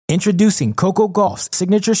Introducing Coco Gauff's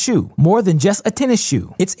signature shoe, more than just a tennis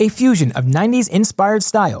shoe. It's a fusion of 90s-inspired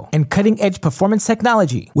style and cutting-edge performance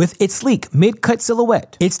technology with its sleek mid-cut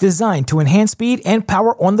silhouette. It's designed to enhance speed and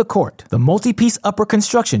power on the court. The multi-piece upper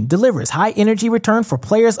construction delivers high-energy return for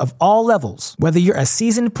players of all levels. Whether you're a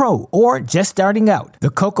seasoned pro or just starting out, the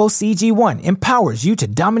Coco CG1 empowers you to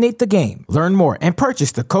dominate the game. Learn more and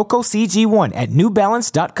purchase the Coco CG1 at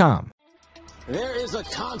NewBalance.com. There is a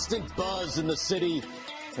constant buzz in the city.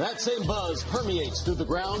 That same buzz permeates through the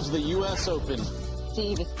grounds of the U.S. Open.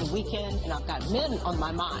 Steve, it's the weekend, and I've got men on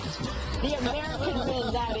my mind. The American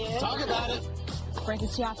men, that is. Talk about it.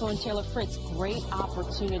 Frances Tiafoe and Taylor Fritz, great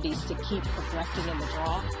opportunities to keep progressing in the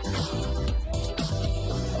draw.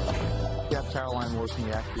 You have Caroline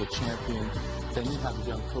Wozniacki, a champion. Then you have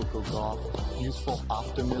young Coco Gauff, youthful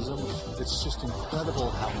optimism. It's just incredible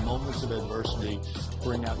how moments of adversity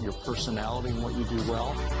bring out your personality and what you do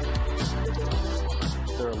well.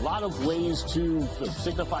 There are a lot of ways to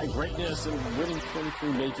signify greatness, and winning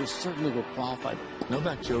 23 majors certainly will qualify.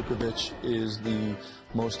 Novak Djokovic is the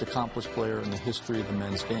most accomplished player in the history of the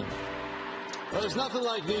men's game. Well, there's nothing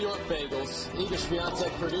like New York bagels. Iga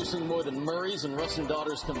Swiatek producing more than Murray's and Russian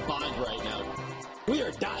daughters combined right now. We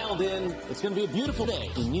are dialed in. It's going to be a beautiful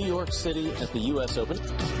day in New York City at the U.S. Open.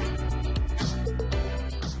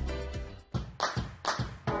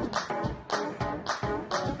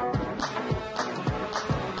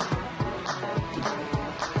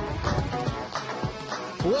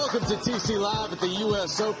 Welcome to TC Live at the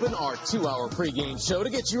U.S. Open, our 2-hour pregame show to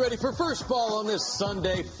get you ready for first ball on this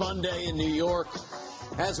Sunday fun day in New York.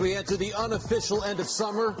 As we enter the unofficial end of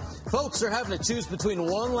summer, folks are having to choose between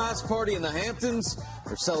one last party in the Hamptons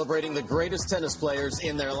or celebrating the greatest tennis players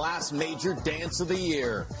in their last major dance of the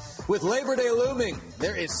year. With Labor Day looming,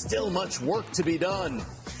 there is still much work to be done.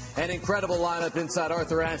 An incredible lineup inside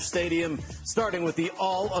Arthur Ashe Stadium, starting with the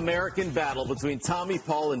all-American battle between Tommy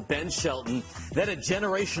Paul and Ben Shelton, then a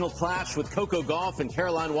generational clash with Coco Gauff and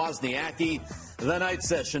Caroline Wozniacki. The night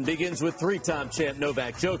session begins with three-time champ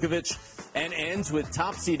Novak Djokovic and ends with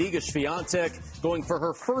top seed Iga Swiatek going for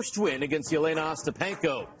her first win against Yelena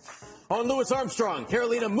Ostapenko. On Louis Armstrong,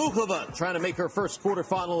 Karolina Muchova trying to make her first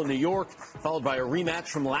quarterfinal in New York, followed by a rematch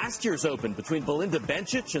from last year's Open between Belinda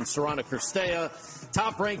Bencic and Sorana Cirstea.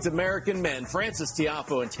 Top-ranked American men Frances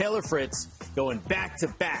Tiafoe and Taylor Fritz going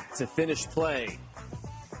back-to-back to finish play.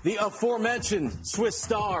 The aforementioned Swiss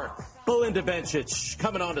star Belinda Bencic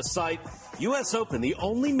coming onto site. U.S. Open, the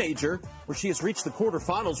only major where she has reached the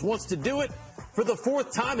quarterfinals, wants to do it for the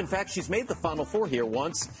fourth time. In fact, she's made the Final Four here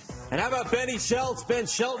once. And how about Benny Schultz, Ben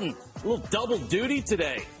Shelton? A little double duty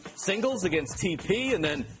today. Singles against TP and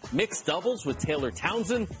then mixed doubles with Taylor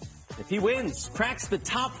Townsend. If he wins, cracks the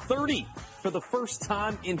top 30 for the first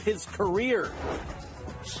time in his career.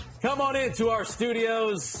 Come on into our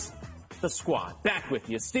studios. The squad back with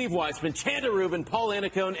you. Steve Weissman, Chanda Rubin, Paul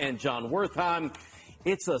Annacone, and John Wertheim.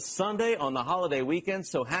 It's a Sunday on the holiday weekend,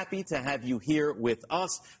 so happy to have you here with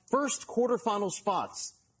us. First quarterfinal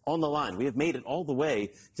spots on the line. We have made it all the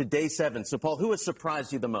way to day 7. So, Paul, who has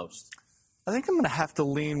surprised you the most? I think I'm going to have to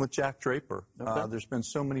lean with Jack Draper. Okay. There's been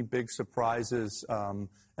so many big surprises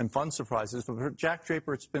and fun surprises. But for Jack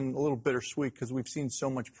Draper, it's been a little bittersweet because we've seen so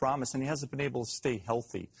much promise, and he hasn't been able to stay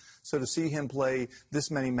healthy. So to see him play this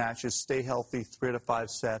many matches, stay healthy, 3 out of 5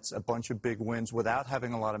 sets, a bunch of big wins without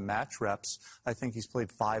having a lot of match reps. I think he's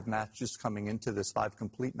played 5 matches coming into this, 5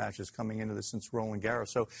 complete matches coming into this since Roland Garros.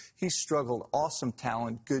 So he's struggled. Awesome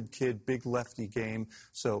talent, good kid, big lefty game.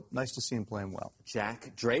 So nice to see him playing well.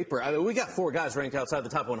 Jack Draper. I mean, we got 4 guys ranked outside the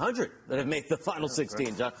top 100 that have made the final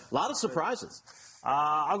 16. John, a lot of surprises.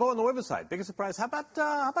 I'll go on the women's side. Biggest surprise. How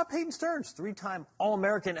about Peyton Stearns, 3-time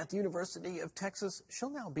All-American at the University of Texas?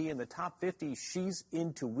 She'll now be in the top 50. She's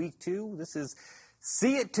into week 2. This is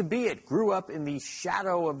see it to be it. Grew up in the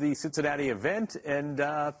shadow of the Cincinnati event and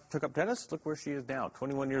took up tennis. Look where she is now,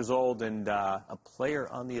 21 years old and a player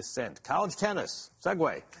on the ascent. College tennis.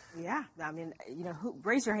 Segue. Yeah, I mean, you know,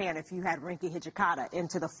 raise your hand if you had Rinky Hijikata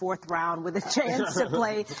into the 4th round with a chance to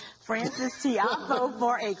play Frances Tiafoe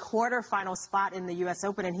for a quarterfinal spot in the U.S.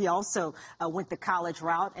 Open, and he also went the college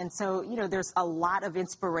route. And so, you know, there's a lot of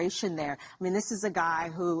inspiration there. I mean, this is a guy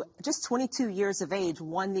who, just 22 years of age,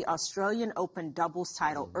 won the Australian Open doubles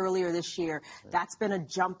title earlier this year. That's been a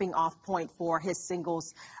jumping off point for his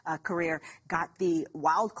singles career. Got the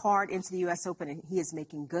wild card into the U.S. Open, and he is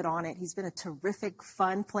making good on it. He's been a terrific,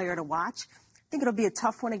 fun player to watch. think it'll be a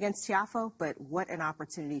tough one against Tiafoe, but what an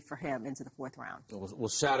opportunity for him into the fourth round. We'll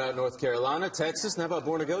shout out North Carolina, Texas, and how about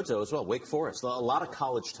Borna Gojo as well, Wake Forest. A lot of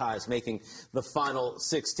college ties making the Final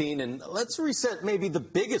 16. And let's reset maybe the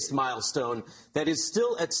biggest milestone that is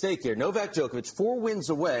still at stake here. Novak Djokovic, 4 wins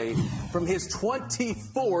away from his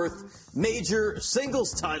 24th major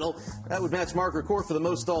singles title. That would match Mark Record for the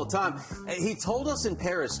most all time. He told us in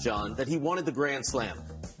Paris, John, that he wanted the Grand Slam.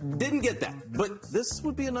 Didn't get that, but this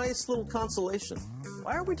would be a nice little consolation.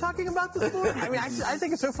 Why are we talking about this more? I mean, I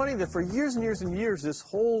think it's so funny that for years and years and years, this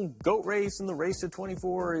whole GOAT race and the race to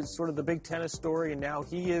 24 is sort of the big tennis story, and now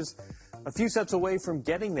he is a few steps away from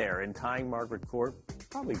getting there and tying Margaret Court.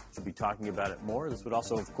 Probably should be talking about it more. This would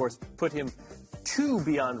also, of course, put him 2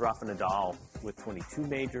 beyond Rafa Nadal with 22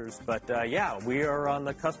 majors. But, yeah, we are on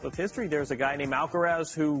the cusp of history. There's a guy named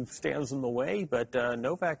Alcaraz who stands in the way, but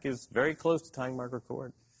Novak is very close to tying Margaret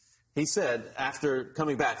Court. He said, after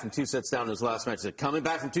coming back from 2 sets down in his last match, he said, coming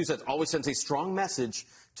back from 2 sets always sends a strong message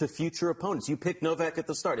to future opponents. You picked Novak at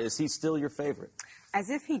the start. Is he still your favorite? As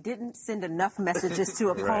if he didn't send enough messages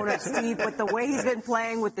to opponents, Steve, with the way he's been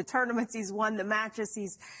playing, with the tournaments he's won, the matches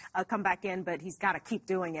he's come back in, but he's got to keep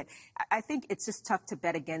doing it. I think it's just tough to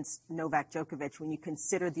bet against Novak Djokovic when you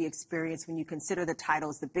consider the experience, when you consider the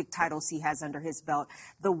titles, the big titles he has under his belt,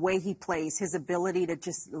 the way he plays, his ability to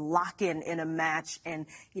just lock in a match and,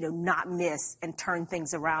 you know, not miss and turn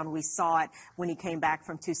things around. We saw it when he came back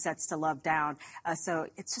from 2 sets to love down. So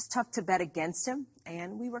it's just tough to bet against him.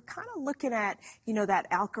 And we were kind of looking at, you know, that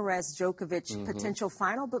Alcaraz-Djokovic potential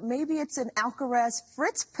final, but maybe it's an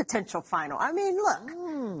Alcaraz-Fritz potential final. I mean,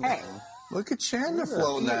 look, hey. Look at Chandler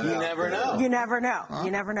floating that out. You never know. You never know. Huh?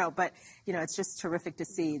 You never know. But, you know, it's just terrific to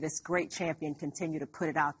see this great champion continue to put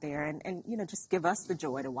it out there and you know, just give us the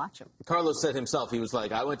joy to watch him. Carlos said himself, he was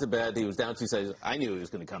like, I went to bed, he was down 2 sets. I knew he was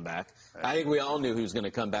going to come back. I think we all knew he was going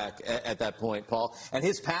to come back at that point, Paul. And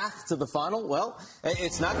his path to the final, well,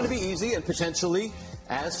 it's not going to be easy and potentially,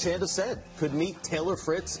 as Chanda said, could meet Taylor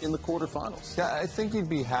Fritz in the quarterfinals. Yeah, I think you'd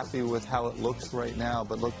be happy with how it looks right now.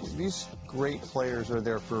 But look, these great players are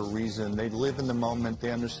there for a reason. They live in the moment.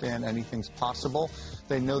 They understand anything's possible.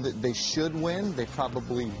 They know that they should win. They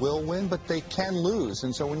probably will win, but they can lose.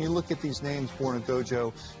 And so when you look at these names, Borna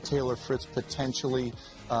Gojo, Taylor Fritz, potentially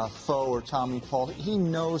Foe or Tommy Paul, he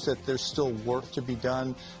knows that there's still work to be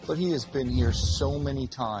done, but he has been here so many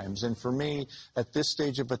times. And for me, at this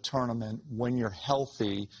stage of a tournament, when you're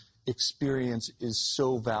healthy, experience is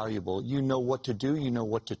so valuable. You know what to do. You know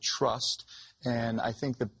what to trust. And I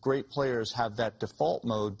think the great players have that default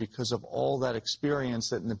mode because of all that experience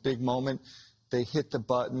that in the big moment, they hit the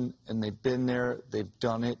button and they've been there, they've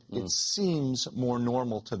done it. It seems more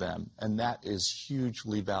normal to them, and that is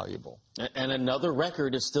hugely valuable. And another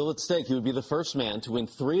record is still at stake. He would be the first man to win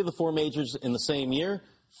 3 of the 4 majors in the same year,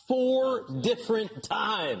 4 different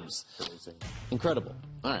times. Incredible.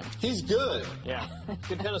 All right. He's good. Yeah.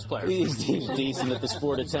 Good tennis player. He's decent at the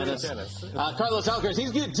sport of tennis. Carlos Alcaraz,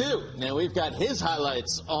 he's good too. Now we've got his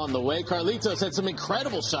highlights on the way. Carlitos had some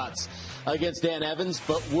incredible shots against Dan Evans,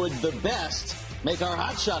 but would the best make our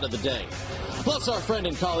hot shot of the day? Plus our friend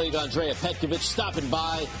and colleague Andrea Petkovic stopping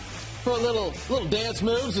by for a little dance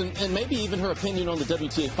moves and maybe even her opinion on the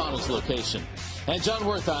WTA Finals location. And John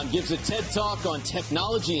Wortham gives a TED Talk on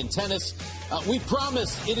technology in tennis. We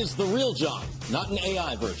promise it is the real John, not an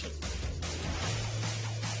AI version.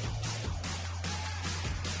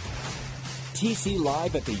 TC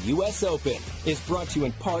Live at the U.S. Open is brought to you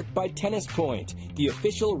in part by Tennis Point, the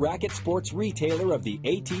official racket sports retailer of the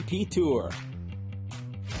ATP Tour.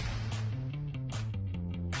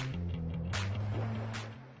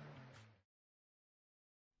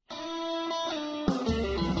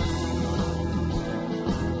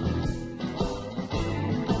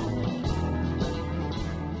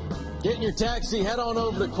 Get in your taxi, head on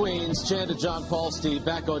over to Queens. Chanda, John, Paul, Steve,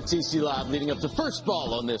 back on TC Live, leading up to first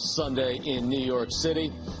ball on this Sunday in New York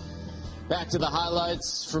City. Back to the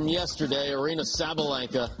highlights from yesterday. Aryna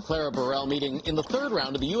Sabalenka, Clara Burel meeting in the 3rd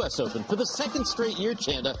round of the U.S. Open. For the 2nd straight year,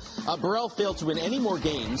 Chanda, Burel failed to win any more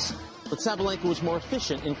games, but Sabalenka was more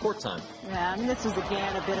efficient in court time. Yeah, I mean, this was,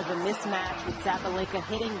 again, a bit of a mismatch with Sabalenka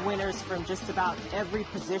hitting winners from just about every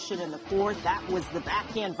position in the court. That was the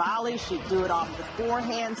backhand volley. She threw it off the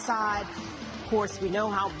forehand side. Of course, we know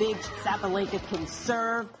how big Sabalenka can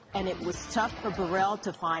serve, and it was tough for Burel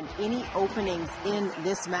to find any openings in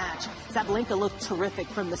this match. Sabalenka looked terrific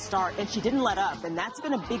from the start, and she didn't let up, and that's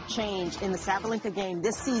been a big change in the Sabalenka game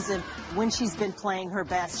this season when she's been playing her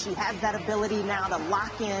best. She has that ability now to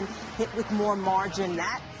lock in, hit with more margin.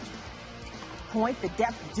 That point, the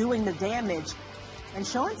depth doing the damage, and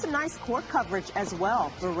showing some nice court coverage as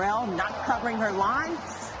well. Burel not covering her line.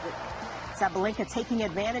 Sabalenka taking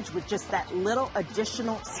advantage with just that little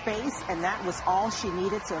additional space, and that was all she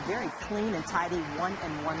needed. So a very clean and tidy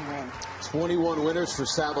 1-1 win. 21 winners for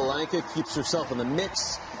Sabalenka, keeps herself in the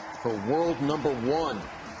mix for world #1.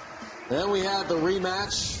 Then we have the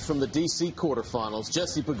rematch from the D.C. quarterfinals.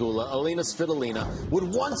 Jessie Pegula, Alina Svitolina would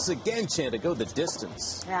once again chant to go the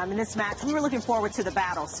distance. Yeah, in this match, we were looking forward to the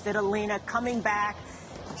battle. Svitolina coming back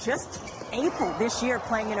just April this year,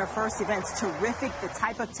 playing in her first events. Terrific, the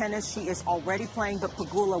type of tennis she is already playing. But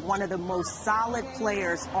Pegula, one of the most solid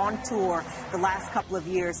players on tour the last couple of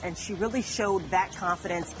years, and she really showed that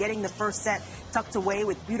confidence, getting the first set tucked away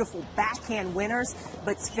with beautiful backhand winners.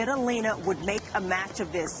 But Svitolina would make a match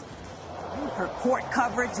of this. Her court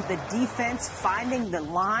coverage, the defense, finding the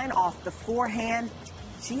line off the forehand.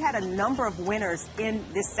 She had a number of winners in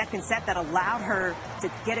this second set that allowed her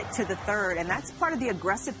to get it to the third. And that's part of the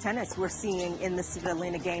aggressive tennis we're seeing in the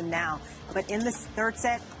Svitolina game now. But in this third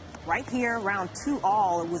set, right here, round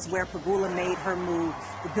 2-all, it was where Pegula made her move.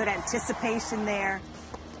 The good anticipation there.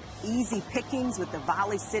 Easy pickings with the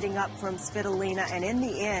volley sitting up from Svitolina. And in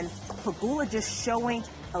the end, Pegula just showing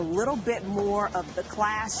a little bit more of the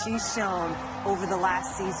class she's shown over the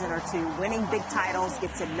last season or two. Winning big titles,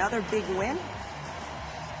 gets another big win.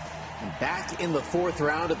 Back in the fourth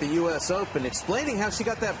round at the U.S. Open, explaining how she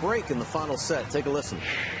got that break in the final set. Take a listen.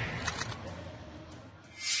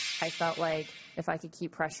 I felt like if I could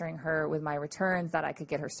keep pressuring her with my returns, that I could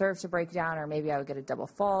get her serve to break down, or maybe I would get a double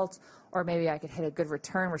fault, or maybe I could hit a good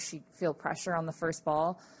return where she'd feel pressure on the first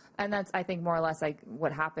ball. And that's, I think, more or less like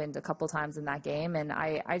what happened a couple times in that game. And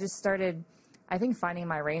I just started, I think, finding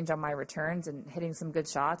my range on my returns and hitting some good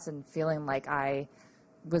shots and feeling like I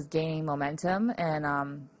was gaining momentum. And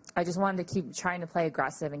I just wanted to keep trying to play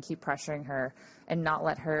aggressive and keep pressuring her and not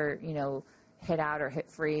let her, you know, hit out or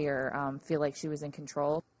hit free or feel like she was in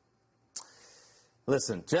control.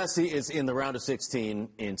 Listen, Jessie is in the round of 16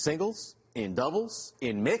 in singles, in doubles,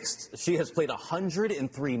 in mixed. She has played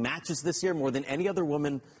 103 matches this year, more than any other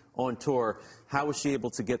woman on tour. How was she able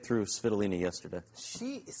to get through Svitolina yesterday?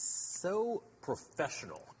 She is so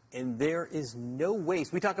professional, and there is no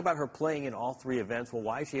waste. We talk about her playing in all three events. Well,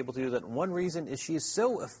 why is she able to do that? One reason is she is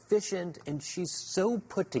so efficient, and she's so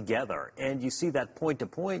put together. And you see that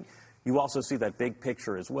point-to-point. You also see that big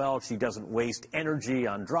picture as well. She doesn't waste energy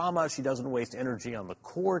on drama. She doesn't waste energy on the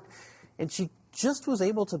court. And she just was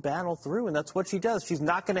able to battle through, and that's what she does. She's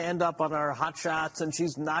not going to end up on our hot shots, and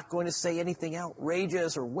she's not going to say anything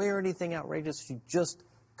outrageous or wear anything outrageous. She just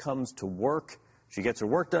comes to work. She gets her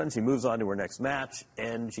work done. She moves on to her next match,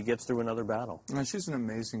 and she gets through another battle. And she's an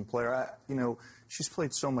amazing player. You know, she's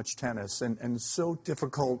played so much tennis, and it's so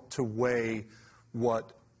difficult to weigh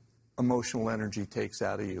what emotional energy takes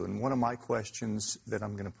out of you. And one of my questions that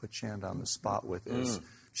I'm going to put Chand on the spot with is,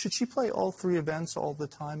 should she play all three events all the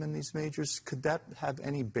time in these majors? Could that have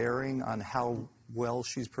any bearing on how well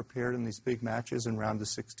she's prepared in these big matches in round of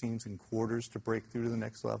 16s and quarters to break through to the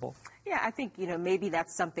next level? Yeah, I think, you know, maybe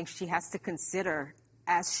that's something she has to consider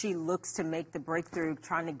as she looks to make the breakthrough,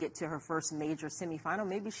 trying to get to her first major semifinal.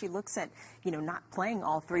 Maybe she looks at, you know, not playing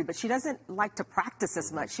all three, but she doesn't like to practice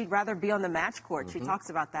as much. She'd rather be on the match court. She talks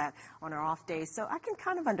about that on her off days. So I can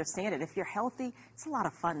kind of understand it. If you're healthy, it's a lot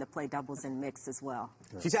of fun to play doubles and mix as well.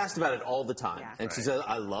 She's asked about it all the time. Yeah. And she says,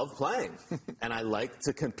 I love playing. And I like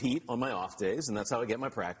to compete on my off days, and that's how I get my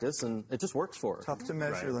practice, and it just works for her. Tough to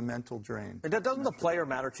measure the mental drain. And doesn't the player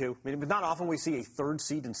matter, too? I mean, not often we see a third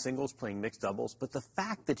seed in singles playing mixed doubles, but the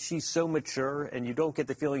fact that she's so mature and you don't get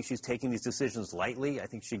the feeling she's taking these decisions lightly, I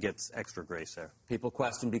think she gets extra grace there. People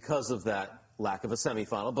question because of that lack of a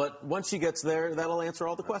semifinal, but once she gets there, that'll answer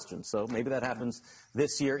all the questions. So maybe that happens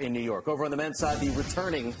this year in New York. Over on the men's side, the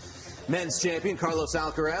returning men's champion, Carlos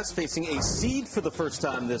Alcaraz, facing a seed for the first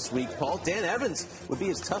time this week. Paul, Dan Evans would be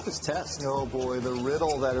his toughest test. Oh, boy, the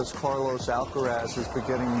riddle that is Carlos Alcaraz is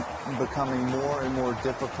becoming more and more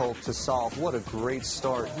difficult to solve. What a great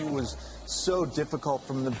start. He was so difficult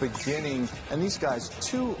from the beginning. And these guys,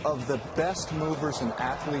 two of the best movers and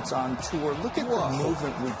athletes on tour. Look at the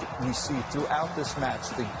movement we see throughout this match,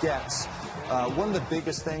 the gets. One of the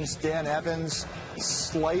biggest things, Dan Evans,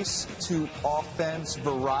 slice to offense,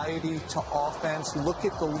 variety to offense. Look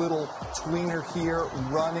at the little tweener here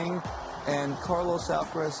running. And Carlos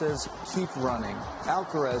Alcaraz says, keep running.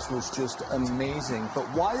 Alcaraz was just amazing. But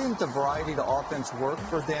why didn't the variety to offense work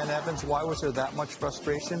for Dan Evans? Why was there that much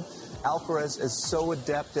frustration? Alcaraz is so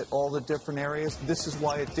adept at all the different areas. This is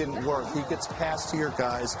why it didn't work. He gets past here,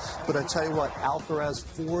 guys. But I tell you what, Alcaraz,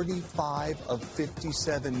 45 of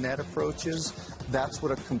 57 net approaches. That's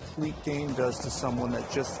what a complete game does to someone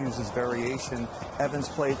that just uses variation. Evans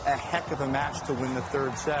played a heck of a match to win the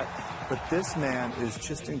third set. But this man is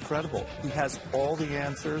just incredible. He has all the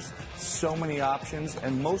answers, so many options,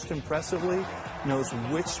 and most impressively, knows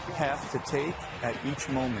which path to take at each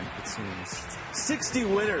moment, it seems. 60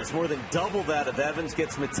 winners, more than double that of Evans,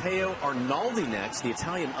 gets Matteo Arnaldi next. The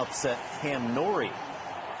Italian upset Cam Norrie.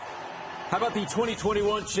 How about the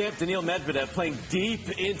 2021 champ Daniil Medvedev playing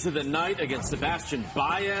deep into the night against Sebastian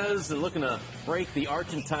Baez and looking to break the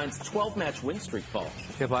Argentine's 12-match win streak, Paul?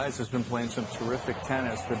 Yeah, Baez has been playing some terrific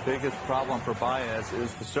tennis. The biggest problem for Baez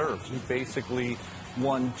is the serve. He basically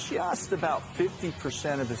won just about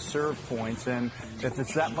 50% of his serve points, and if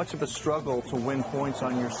it's that much of a struggle to win points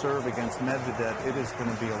on your serve against Medvedev, it is going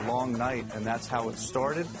to be a long night, and that's how it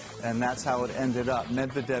started, and that's how it ended up.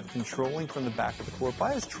 Medvedev controlling from the back of the court.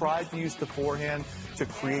 Baez tried to use the forehand to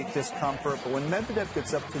create discomfort, but when Medvedev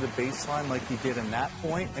gets up to the baseline like he did in that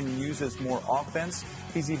point and uses more offense,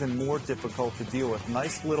 he's even more difficult to deal with.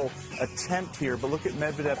 Nice little attempt here, but look at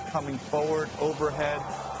Medvedev coming forward, overhead,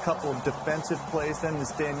 couple of defensive plays. Then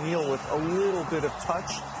this Daniil with a little bit of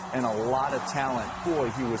touch and a lot of talent. Boy,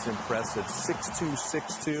 he was impressive. 6'2",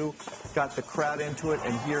 6'2", got the crowd into it,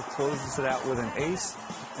 and here closes it out with an ace.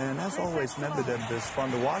 And as always, Medvedev is fun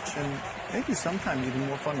to watch and maybe sometimes even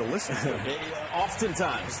more fun to listen to.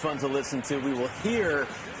 Oftentimes fun to listen to. We will hear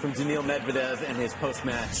from Daniil Medvedev and his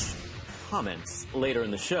post-match comments later in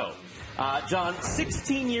the show. John,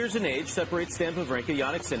 16 years in age separates Stan Wawrinka,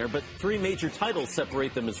 Jannik Sinner, but 3 major titles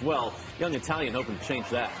separate them as well. Young Italian hoping to change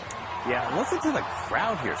that. Yeah, listen to the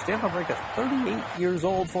crowd here. Stan Wawrinka, 38 years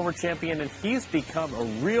old, former champion, and he's become a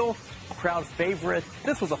real crowd favorite.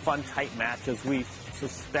 This was a fun, tight match, as we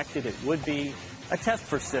suspected it would be. A test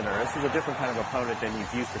for Sinner. This is a different kind of opponent than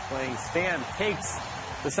he's used to playing. Stan takes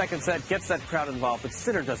the second set, gets that crowd involved, but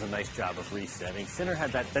Sinner does a nice job of resetting. Sinner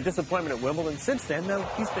had that disappointment at Wimbledon. Since then, though,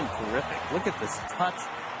 he's been terrific. Look at this touch.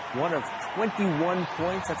 One of 21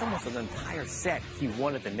 points. That's almost an entire set he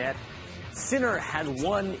won at the net. Sinner had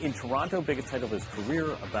won in Toronto, biggest title of his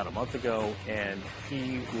career, about a month ago, and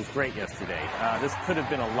he was great yesterday. This could have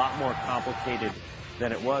been a lot more complicated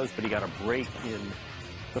than it was, but he got a break in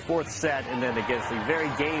the fourth set, and then against the very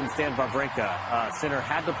game Stan Wawrinka, Sinner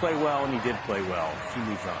had to play well, and he did play well. He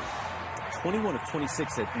moves on. 21 of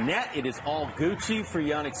 26 at net. It is all Gucci for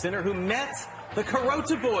Jannik Sinner, who met the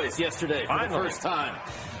Carota boys yesterday for the first time.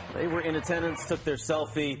 They were in attendance, took their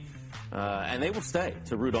selfie, and they will stay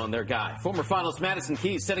to root on their guy. Former finalist Madison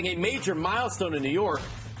Keys setting a major milestone in New York.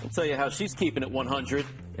 We'll tell you how she's keeping it 100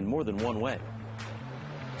 in more than one way.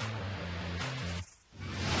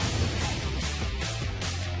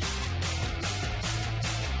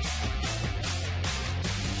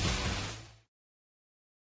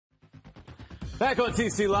 Back on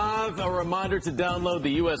TC Live, a reminder to download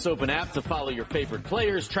the U.S. Open app to follow your favorite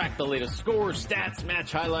players, track the latest scores, stats,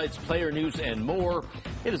 match highlights, player news, and more.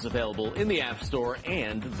 It is available in the App Store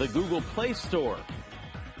and the Google Play Store.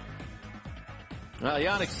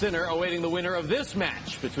 Jannik Sinner awaiting the winner of this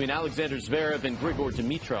match between Alexander Zverev and Grigor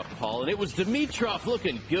Dimitrov, Paul. And it was Dimitrov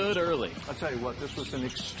looking good early. I'll tell you what, this was an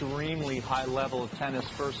extremely high level of tennis.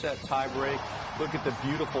 First set tiebreak. Look at the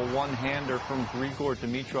beautiful one-hander from Grigor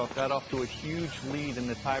Dimitrov. Got off to a huge lead in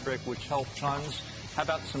the tiebreak, which helped tons. How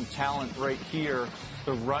about some talent right here?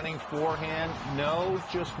 The running forehand, no,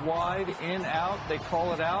 just wide, in, out. They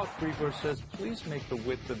call it out. Grigor says, please make the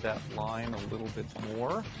width of that line a little bit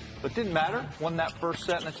more. But didn't matter. Won that first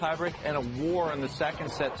set in the tiebreak and a war in the second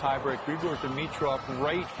set tiebreak. Grigor Dimitrov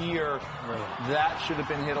right here. That should have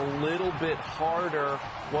been hit a little bit harder.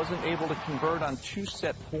 Wasn't able to convert on 2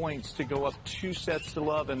 set points to go up 2 sets to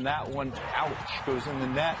love. And that one, ouch, goes in the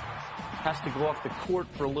net. Has to go off the court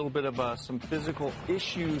for a little bit of some physical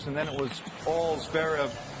issues, and then it was all Zverev.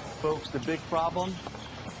 Folks, the big problem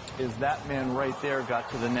is that man right there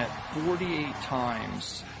got to the net 48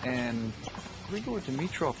 times, and Grigor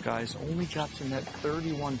Dimitrov, guys, only got to net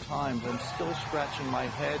 31 times. I'm still scratching my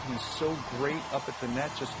head. He's so great up at the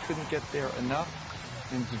net, just couldn't get there enough,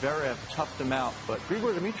 and Zverev toughed him out. But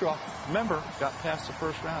Grigor Dimitrov, remember, got past the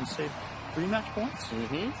first round, saved 3 match points.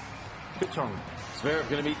 Good tournament. Zverev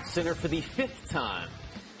going to meet Sinner for the 5th time.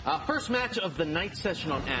 First match of the night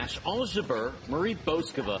session on Ash. Ons Jabeur, Marie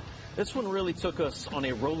Boskova. This one really took us on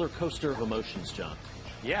a roller coaster of emotions, John.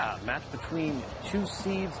 Yeah, match between 2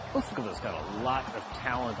 seeds. Boskova's got a lot of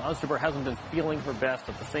talent. Ons Jabeur hasn't been feeling her best.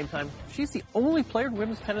 At the same time, she's the only player in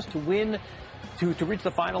women's tennis to win, to reach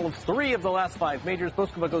the final of 3 of the last 5 majors.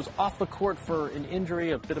 Boskova goes off the court for an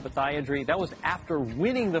injury, a bit of a thigh injury. That was after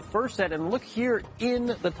winning the first set. And look here in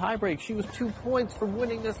the tiebreak. She was 2 points from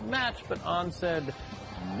winning this match, but Ons said,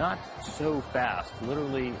 not so fast,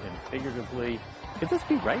 literally and figuratively. Could this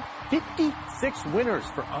be right? 56 winners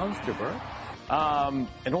for Ons Jabeur. And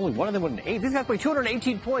only one of them with an ace. These guys played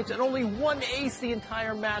 218 points and only one ace the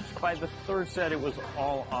entire match. By the third set, it was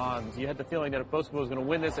all on. You had the feeling that if Boskova was going to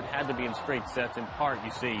win this, it had to be in straight sets. In part,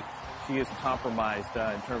 you see, she is compromised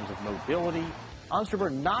in terms of mobility. Ons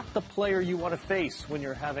Jabeur, not the player you want to face when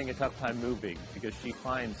you're having a tough time moving, because she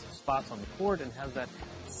finds spots on the court and has that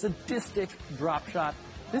sadistic drop shot.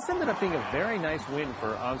 This ended up being a very nice win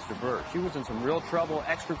for Ons Jabeur. She was in some real trouble,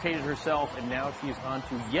 extricated herself, and now she's on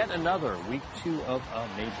to yet another week 2 of a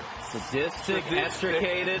major. Sadistic,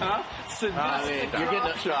 extricated. Huh? Sadistic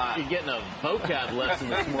you're getting a vocab lesson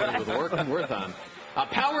this morning with Worthon.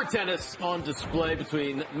 Power tennis on display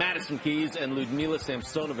between Madison Keys and Ludmila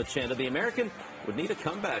Samsonova-Chanda. The American would need a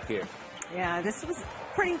comeback here. Yeah, this was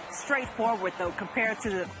pretty straightforward, though, compared to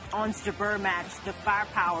the Ons Jabeur match. The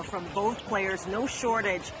firepower from both players, no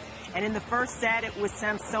shortage. And in the first set, it was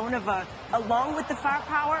Samsonova, along with the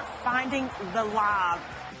firepower, finding the lob.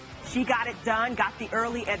 She got it done, got the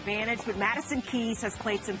early advantage, but Madison Keys has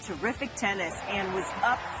played some terrific tennis and was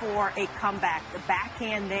up for a comeback. The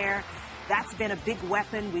backhand there, that's been a big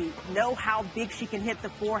weapon. We know how big she can hit the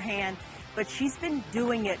forehand, but she's been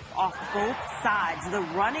doing it off both sides. The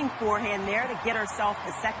running forehand there to get herself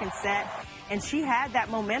the second set, and she had that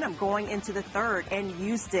momentum going into the third and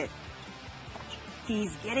used it.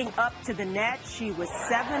 Keys getting up to the net. She was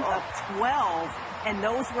 7 of 12, and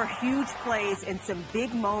those were huge plays and some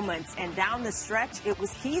big moments. And down the stretch, it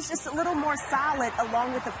was Keys just a little more solid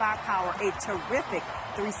along with the firepower. A terrific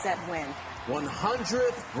 3-set win.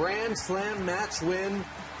 100th Grand Slam match win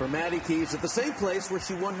for Maddie Keys at the same place where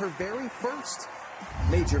she won her very first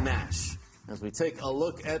major match. As we take a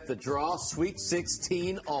look at the draw, Sweet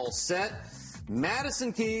 16 all set.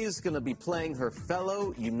 Madison Keys going to be playing her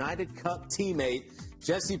fellow United Cup teammate,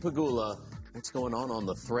 Jessie Pegula. What's going on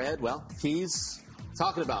the thread? Well, Keys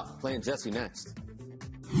talking about playing Jessie next.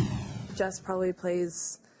 Jess probably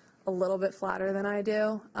plays a little bit flatter than I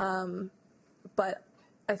do, but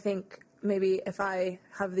I think maybe if I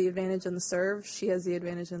have the advantage in the serve, she has the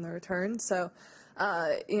advantage in the return. So,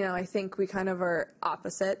 I think we kind of are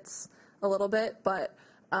opposites a little bit, but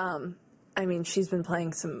she's been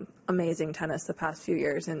playing some amazing tennis the past few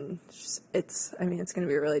years, and it's going to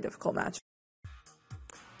be a really difficult match.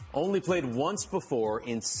 Only played once before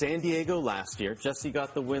in San Diego last year. Jessie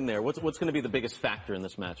got the win there. What's going to be the biggest factor in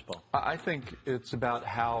this match, Paul? I think it's about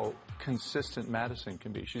how consistent Madison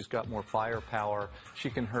can be. She's got more firepower. She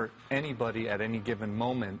can hurt anybody at any given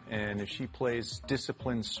moment. And if she plays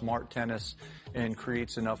disciplined, smart tennis and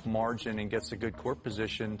creates enough margin and gets a good court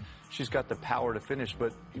position, she's got the power to finish.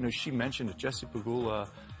 But, she mentioned it. Jessie Pegula,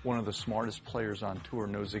 one of the smartest players on tour,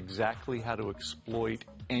 knows exactly how to exploit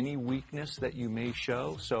any weakness that you may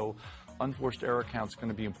show. So unforced error count's going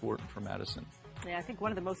to be important for Madison. Yeah, I think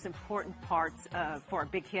one of the most important parts for a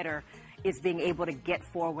big hitter is being able to get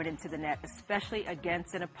forward into the net, especially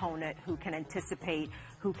against an opponent who can anticipate,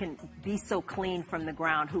 who can be so clean from the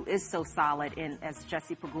ground, who is so solid as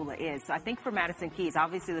Jessie Pegula is. So I think for Madison Keys,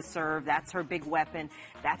 obviously the serve, that's her big weapon.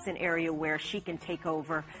 That's an area where she can take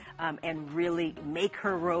over and really make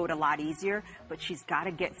her road a lot easier. But she's got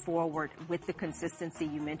to get forward with the consistency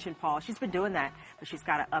you mentioned, Paul. She's been doing that, but she's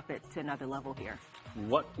got to up it to another level here.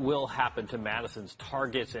 What will happen to Madison's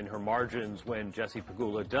targets and her margins when Jessie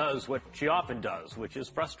Pegula does what she often does, which is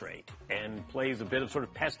frustrate and plays a bit of sort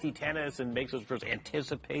of pesky tennis and makes those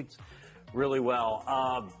anticipates really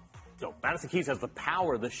well. Madison Keys has the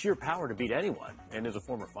power, the sheer power to beat anyone, and is a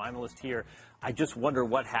former finalist here. I just wonder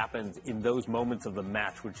what happens in those moments of the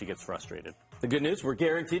match when she gets frustrated. The good news, we're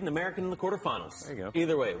guaranteed an American in the quarterfinals. There you go.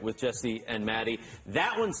 Either way, with Jessie and Maddie.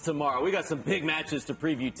 That one's tomorrow. We got some big matches to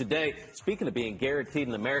preview today. Speaking of being guaranteed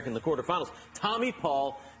an American in the quarterfinals, Tommy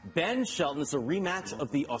Paul, Ben Shelton. It's a rematch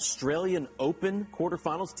of the Australian Open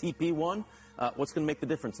quarterfinals, TP1. What's going to make the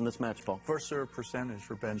difference in this match, Paul? First serve percentage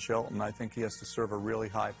for Ben Shelton. I think he has to serve a really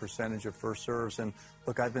high percentage of first serves. And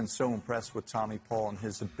look, I've been so impressed with Tommy Paul and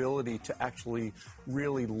his ability to actually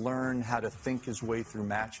really learn how to think his way through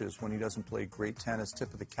matches when he doesn't play great tennis.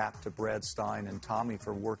 Tip of the cap to Brad Stein and Tommy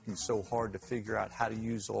for working so hard to figure out how to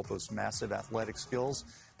use all those massive athletic skills.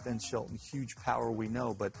 Ben Shelton, huge power, we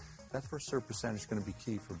know, but that first serve percentage is going to be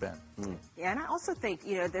key for Ben. Yeah, and I also think,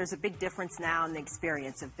 there's a big difference now in the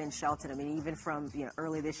experience of Ben Shelton. I mean, even from,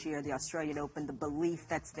 early this year, the Australian Open, the belief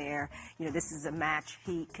that's there. This is a match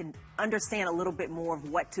he can understand a little bit more of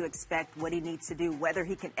what to expect, what he needs to do. Whether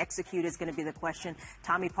he can execute is going to be the question.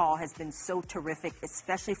 Tommy Paul has been so terrific,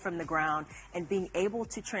 especially from the ground, and being able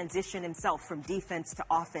to transition himself from defense to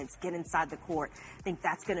offense, get inside the court. I think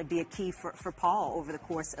that's going to be a key for Paul over the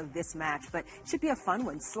course of this match. But it should be a fun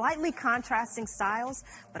one. Slightly slightly contrasting styles,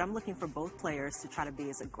 but I'm looking for both players to try to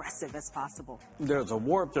be as aggressive as possible. There's a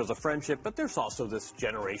warmth, there's a friendship, but there's also this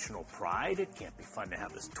generational pride. It can't be fun to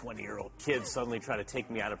have this 20-year-old kid suddenly try to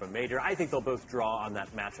take me out of a major. I think they'll both draw on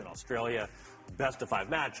that match in Australia. Best of 5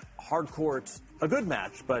 match, hard court, a good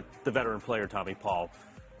match, but the veteran player Tommy Paul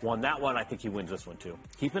won that one. I think he wins this one, too.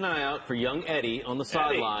 Keep an eye out for young Eddie on the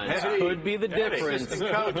sidelines. Could be the difference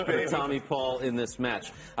for Tommy Paul in this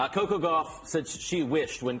match. Coco Gauff said she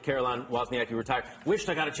wished when Caroline Wozniacki retired, wished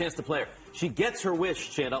I got a chance to play her. She gets her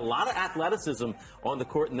wish, Chanda. A lot of athleticism on the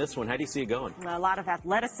court in this one. How do you see it going? A lot of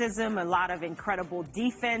athleticism, a lot of incredible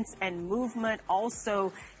defense and movement.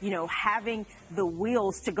 Also, having the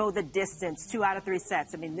wheels to go the distance, 2 out of 3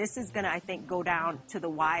 sets. I mean, this is going to, I think, go down to the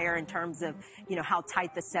wire in terms of, how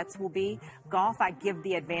tight the sets will be. Gauff, I give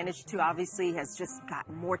the advantage to, obviously, has just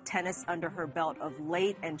gotten more tennis under her belt of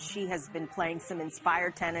late, and she has been playing some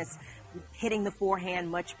inspired tennis, hitting the forehand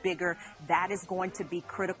much bigger. That is going to be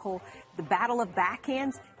critical. The battle of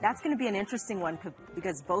backhands, that's going to be an interesting one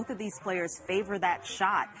because both of these players favor that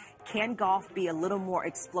shot. Can Gauff be a little more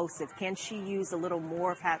explosive? Can she use a little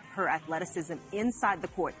more of her athleticism inside the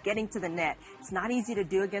court, getting to the net? It's not easy to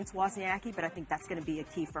do against Wozniacki, but I think that's going to be a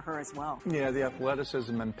key for her as well. Yeah, the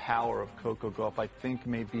athleticism and power of Coco Gauff, I think,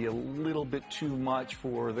 may be a little bit too much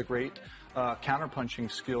for the great counterpunching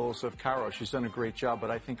skills of Caro. She's done a great job,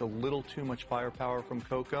 but I think a little too much firepower from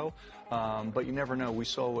Coco. But you never know. We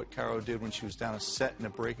saw what Caro did when she was down a set in a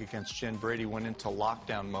break against Jen Brady, went into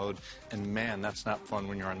lockdown mode, and man, that's not fun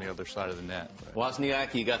when you're on the other side of the net.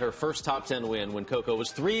 Wozniacki got her first top 10 win when Coco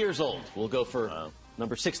was 3 years old. We'll go for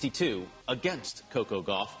number 62 against Coco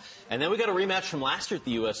Gauff. And then we got a rematch from last year at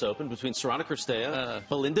the U.S. Open between Sorana Cirstea,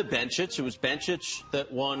 Belinda Bencic. It was Bencic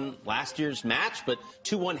that won last year's match, but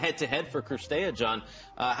 2-1 head-to-head for Cirstea, John.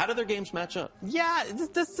 How do their games match up? Yeah,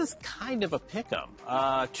 this is kind of a pick-em.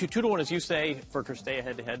 2-1, as you say, for Cirstea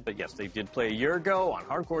head-to-head, but yes, they did play a year ago on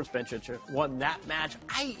hard courts. Bencic won that match.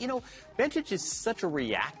 Bencic is such a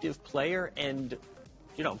reactive player, and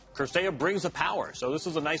Cirstea brings the power. So this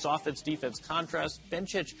is a nice offense-defense contrast.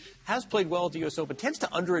 Bencic has played well at the U.S. Open, tends to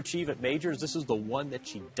underachieve at majors. This is the one that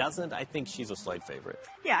she doesn't. I think she's a slight favorite.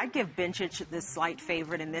 Yeah, I give Bencic the slight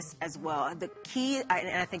favorite in this as well. The key, and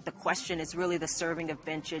I think the question is really the serving of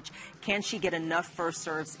Bencic. Can she get enough first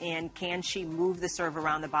serves in? Can she move the serve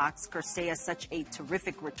around the box? Cirstea is such a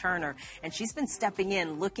terrific returner, and she's been stepping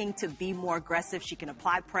in, looking to be more aggressive. She can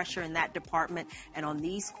apply pressure in that department, and on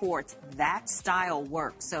these courts, that style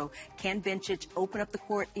works. So can Bencic open up the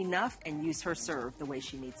court enough and use her serve the way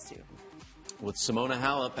she needs to? With Simona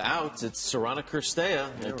Halep out, it's Sorana Cirstea.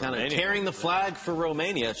 They're kind of carrying the flag for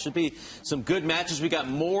Romania. Should be some good matches. We got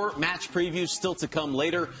more match previews still to come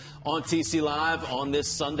later on TC Live on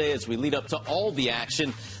this Sunday as we lead up to all the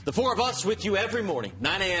action. The four of us with you every morning,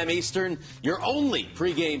 9 a.m. Eastern, your only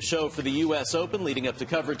pregame show for the U.S. Open, leading up to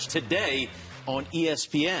coverage today on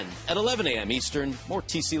ESPN at 11 a.m. Eastern. More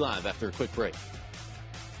TC Live after a quick break.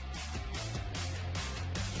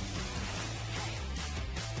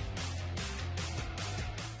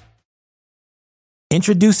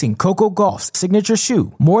 Introducing Coco Gauff's signature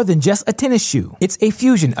shoe, more than just a tennis shoe. It's a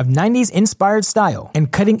fusion of 90s inspired style and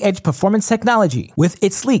cutting-edge performance technology with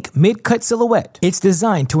its sleek mid-cut silhouette. It's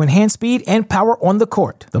designed to enhance speed and power on the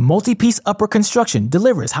court. The multi-piece upper construction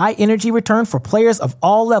delivers high energy return for players of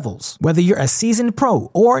all levels. Whether you're a seasoned pro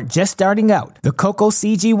or just starting out, the Coco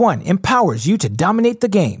CG1 empowers you to dominate the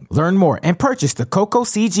game. Learn more and purchase the Coco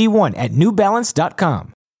CG1 at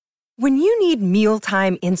NewBalance.com. When you need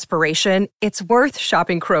mealtime inspiration, it's worth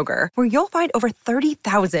shopping Kroger, where you'll find over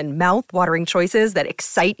 30,000 mouth-watering choices that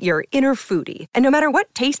excite your inner foodie. And no matter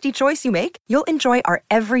what tasty choice you make, you'll enjoy our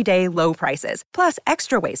everyday low prices, plus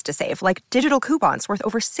extra ways to save, like digital coupons worth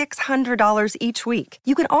over $600 each week.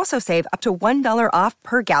 You can also save up to $1 off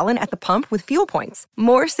per gallon at the pump with fuel points.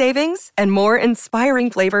 More savings and more inspiring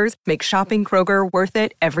flavors make shopping Kroger worth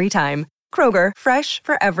it every time. Kroger, fresh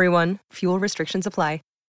for everyone. Fuel restrictions apply.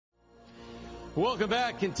 Welcome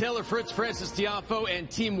back. Can Taylor Fritz, Frances Tiafoe, and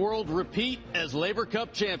Team World repeat as Laver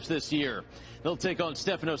Cup champs this year? They'll take on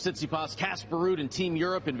Stefano Tsitsipas, Casper Ruud, and Team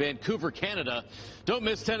Europe in Vancouver, Canada. Don't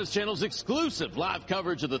miss Tennis Channel's exclusive live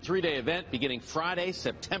coverage of the three-day event beginning Friday,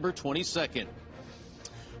 September 22nd.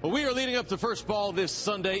 Well, we are leading up to first ball this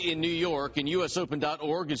Sunday in New York, and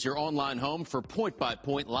USOpen.org is your online home for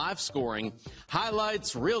point-by-point live scoring,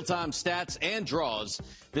 highlights, real-time stats, and draws.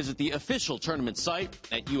 Visit the official tournament site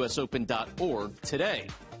at USOpen.org today.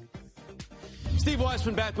 Steve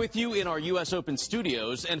Weissman back with you in our U.S. Open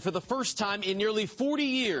studios, and for the first time in nearly 40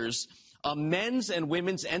 years, A men's and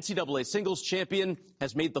women's NCAA singles champion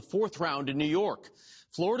has made the fourth round in New York.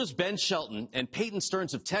 Florida's Ben Shelton and Peyton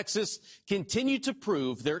Stearns of Texas continue to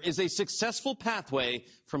prove there is a successful pathway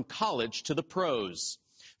from college to the pros.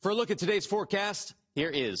 For a look at today's forecast, here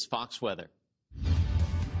is Fox Weather.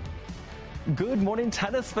 Good morning,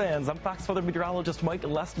 tennis fans. I'm Fox Weather meteorologist Mike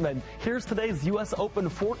Lestman. Here's today's U.S. Open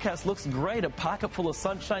forecast. Looks great. A pocket full of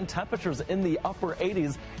sunshine, temperatures in the upper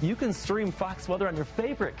 80s. You can stream Fox Weather on your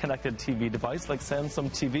favorite connected TV device like Samsung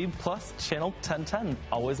TV Plus Channel 1010.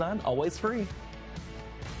 Always on, always free.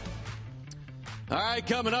 All right,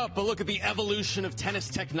 coming up, a look at the evolution of tennis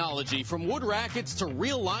technology, from wood rackets to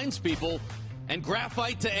real lines people and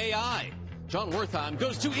graphite to AI. John Wertheim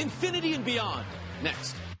goes to infinity and beyond.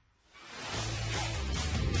 Next.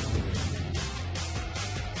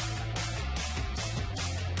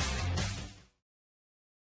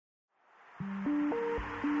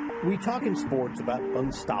 We talk in sports about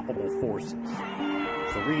unstoppable forces.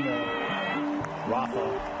 Serena,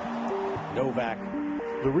 Rafa, Novak.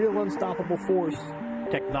 The real unstoppable force,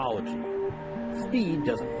 technology. Speed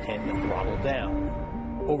doesn't tend to throttle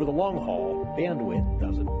down. Over the long haul, bandwidth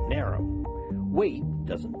doesn't narrow. Weight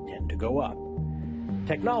doesn't tend to go up.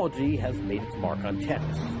 Technology has made its mark on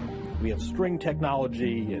tennis. We have string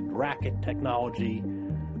technology and racket technology.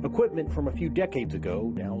 Equipment from a few decades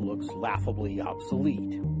ago now looks laughably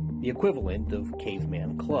obsolete, the equivalent of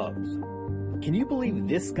caveman clubs. Can you believe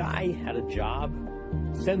this guy had a job?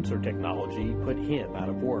 Sensor technology put him out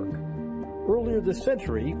of work. Earlier this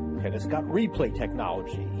century, tennis got replay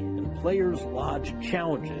technology, and players lodged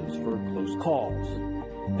challenges for close calls.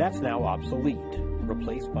 That's now obsolete,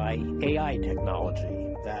 replaced by AI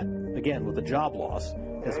technology that, again with a job loss,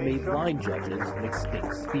 has made line judges an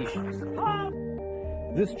extinct species.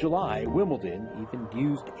 This July, Wimbledon even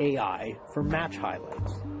used AI for match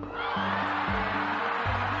highlights.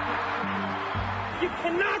 You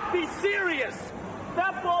cannot be serious!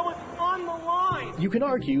 That ball was on the line! You can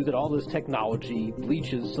argue that all this technology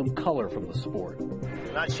bleaches some color from the sport.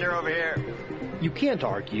 Not sure over here. You can't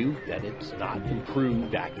argue that it's not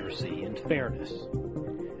improved accuracy and fairness.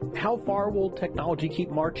 How far will technology keep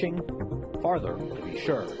marching? Farther, to be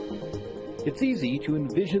sure. It's easy to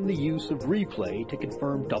envision the use of replay to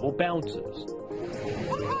confirm double bounces.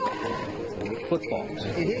 Footballs.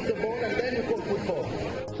 He hits the ball and then you call football.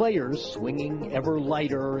 Players swinging ever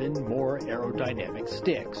lighter and more aerodynamic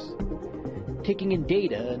sticks. Taking in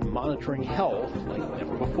data and monitoring health like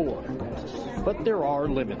never before. But there are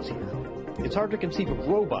limits here. It's hard to conceive of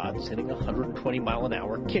robots hitting a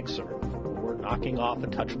 120-mile-an-hour kick serve, or knocking off a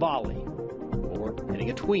touch volley, or hitting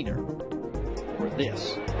a tweener, or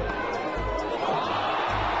this.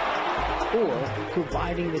 Or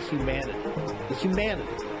providing the humanity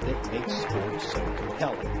that makes sports so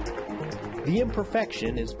compelling. The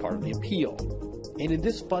imperfection is part of the appeal, and in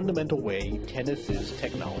this fundamental way, tennis is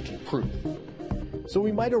technology-proof. So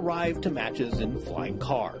we might arrive to matches in flying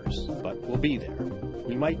cars, but we'll be there.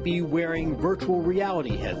 We might be wearing virtual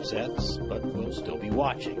reality headsets, but we'll still be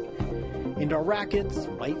watching. And our rackets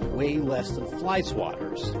might weigh less than fly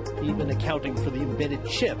swatters, even accounting for the embedded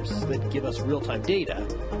chips that give us real-time data,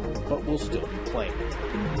 but we'll still be playing.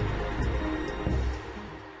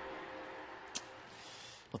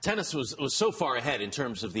 Well, tennis was so far ahead in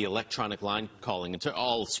terms of the electronic line calling into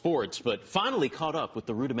all sports, but finally caught up with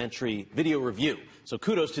the rudimentary video review. So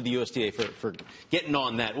kudos to the USTA for getting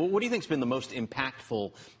on that. What do you think has been the most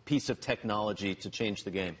impactful piece of technology to change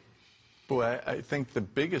the game? Boy, I think the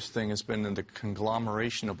biggest thing has been in the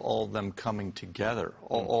conglomeration of all of them coming together,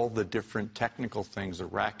 all the different technical things, the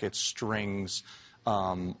rackets, strings,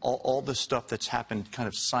 all the stuff that's happened kind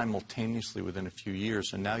of simultaneously within a few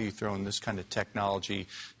years. And now you throw in this kind of technology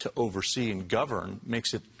to oversee and govern,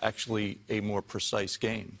 makes it actually a more precise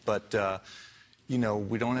game. But, you know,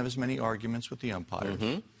 we don't have as many arguments with the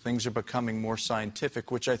umpires. Things are becoming more scientific,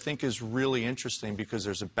 which I think is really interesting because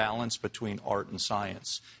there's a balance between art and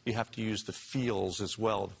science. You have to use the feels as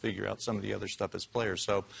well to figure out some of the other stuff as players.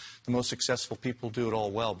 So the most successful people do it all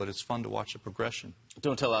well, but it's fun to watch the progression.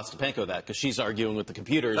 Don't tell Ostapenko that, because she's arguing with the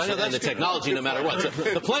computers and the technology no matter what. So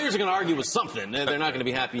the players are going to argue with something. They're not going to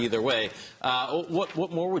be happy either way.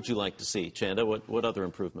 What more would you like to see, Chanda? What other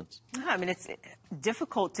improvements? I mean, it's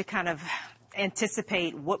difficult to kind of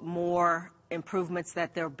anticipate what more improvements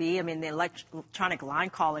that there'll be. I mean, the electronic line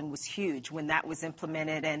calling was huge when that was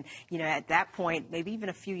implemented. And, you know, at that point, maybe even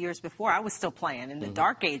a few years before, I was still playing in the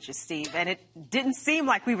dark ages, Steve. And it didn't seem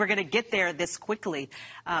like we were going to get there this quickly,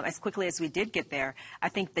 as quickly as we did get there. I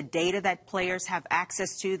think the data that players have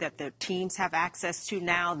access to, that their teams have access to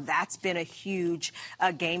now, that's been a huge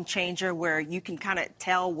game changer, where you can kind of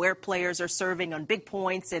tell where players are serving on big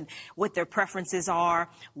points and what their preferences are,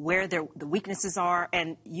 where the weaknesses are,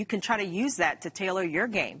 and you can try to use that to tailor your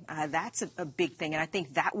game. That's a big thing, and I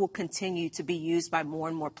think that will continue to be used by more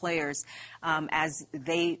and more players as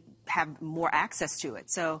they have more access to it.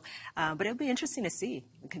 So, but it'll be interesting to see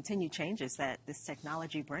the continued changes that this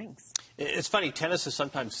technology brings. It's funny, tennis is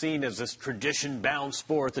sometimes seen as this tradition-bound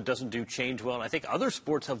sport that doesn't do change well, and I think other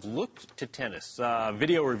sports have looked to tennis.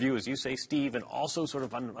 Video review, as you say, Steve, and also sort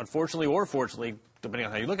of, unfortunately or fortunately, depending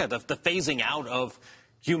on how you look at it, the phasing out of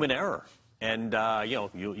human error. And, you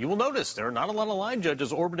know, you will notice there are not a lot of line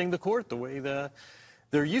judges orbiting the court the way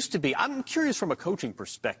there used to be. I'm curious from a coaching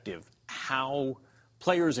perspective how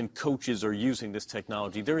players and coaches are using this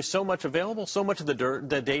technology. There is so much available. So much of the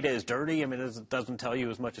data is dirty. I mean, it doesn't tell you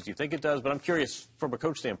as much as you think it does. But I'm curious, from a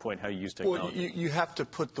coach standpoint, how you use technology. Well, you have to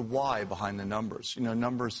put the why behind the numbers. You know,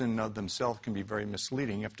 numbers in and of themselves can be very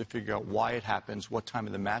misleading. You have to figure out why it happens, what time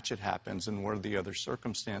of the match it happens, and what are the other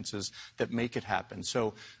circumstances that make it happen.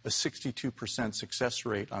 So a 62% success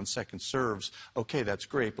rate on second serves, okay, that's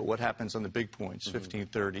great. But what happens on the big points, 15,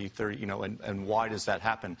 30, 30, you know, and why does that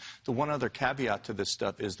happen? The one other caveat to this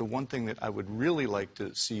stuff is the one thing that I would really like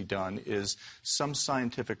to see done is some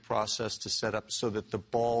scientific process to set up so that the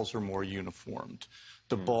balls are more uniformed.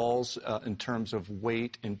 The balls in terms of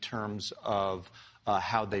weight, in terms of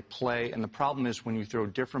how they play. And the problem is when you throw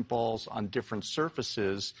different balls on different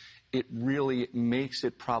surfaces, it really makes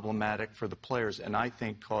it problematic for the players and I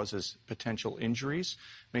think causes potential injuries,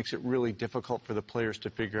 makes it really difficult for the players to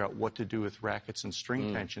figure out what to do with rackets and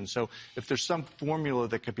string tension. So if there's some formula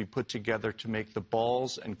that could be put together to make the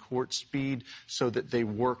balls and court speed so that they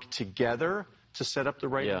work together to set up the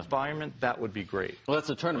right environment, that would be great. Well, that's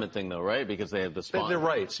a tournament thing, though, right? Because they have the sponsor. Their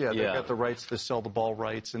rights, they've got the rights to sell the ball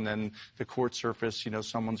rights, and then the court surface, you know,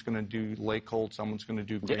 someone's going to do lake hold, someone's going to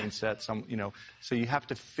do green set, you know. So you have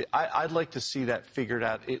to, I'd like to see that figured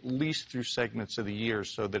out at least through segments of the year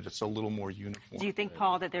so that it's a little more uniform. Do you think,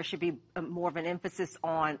 Paul, that there should be more of an emphasis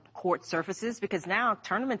on court surfaces? Because now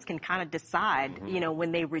tournaments can kind of decide, you know,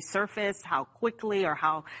 when they resurface, how quickly or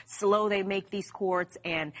how slow they make these courts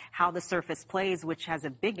and how the surface plays, which has a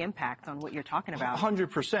big impact on what you're talking about.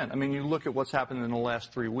 100%. I mean, you look at what's happened in the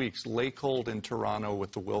last 3 weeks. Lake hold in Toronto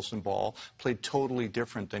with the Wilson ball played totally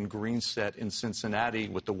different than green set in Cincinnati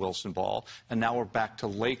with the Wilson ball. And now we're back to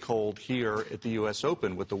lake hold here at the U.S.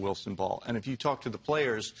 Open with the Wilson ball. And if you talk to the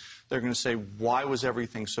players, they're going to say, why was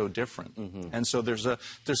everything so different? And so there's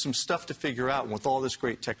some stuff to figure out. And with all this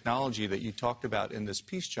great technology that you talked about in this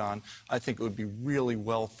piece, John, I think it would be really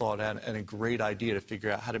well thought out and a great idea to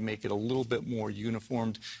figure out how to make it a little bit more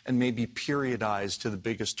uniformed and maybe periodized to the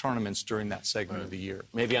biggest tournaments during that segment of the year.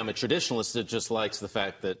 Maybe I'm a traditionalist that just likes the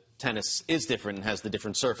fact that tennis is different and has the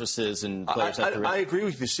different surfaces and players have to... I agree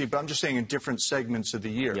with you, Steve, but I'm just saying in different segments of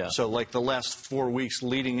the year. So like the last 4 weeks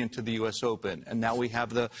leading into the U.S. Open, and now we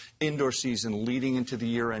have the indoor season leading into the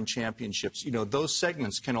year-end championships. You know, those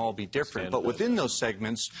segments can all be different, but within those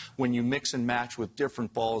segments, when you mix and match with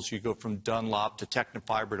different balls, you go from Dunlop to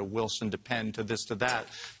Technofiber to Wilson to Penn to this to that,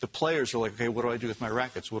 the players are like, okay, what do I do with my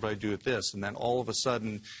rackets? What do I do with this? And then all of a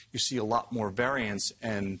sudden, you see a lot more variance,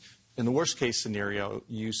 and in the worst-case scenario,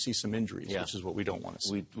 you see some injuries, which is what we don't want to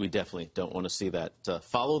see. We definitely don't want to see that.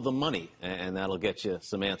 Follow the money, and that'll get you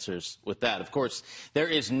some answers with that. Of course, there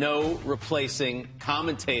is no replacing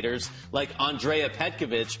commentators like Andrea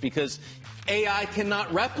Petkovic because AI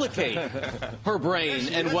cannot replicate her brain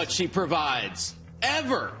and what she provides.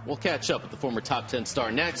 Ever. We'll catch up with the former top 10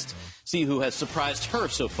 star next, see who has surprised her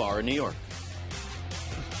so far in New York.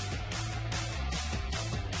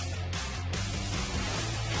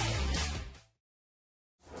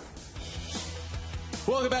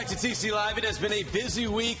 Welcome back to TC Live. It has been a busy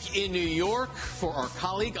week in New York for our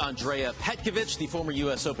colleague Andrea Petkovic, the former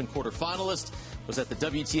U.S. Open quarterfinalist, was at the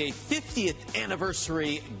WTA 50th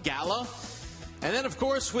anniversary gala. And then, of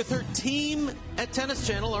course, with her team at Tennis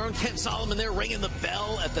Channel, our own Ken Solomon there ringing the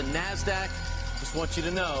bell at the NASDAQ. Just want you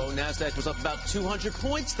to know, NASDAQ was up about 200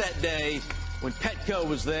 points that day when Petco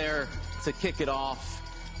was there to kick it off.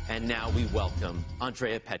 And now we welcome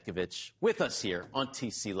Andrea Petkovic with us here on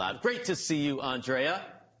TC Live. Great to see you, Andrea.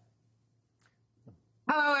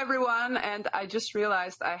 Hello, everyone. And I just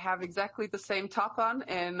realized I have exactly the same top on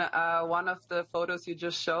in one of the photos you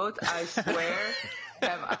just showed. I swear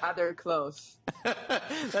have other clothes.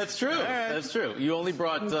 That's true. That's true. You only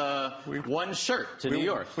brought one shirt to New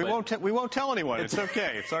York. We won't tell anyone. It's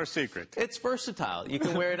okay. It's our secret. It's versatile. You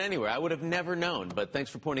can wear it anywhere. I would have never known, but thanks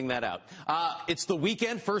for pointing that out. It's the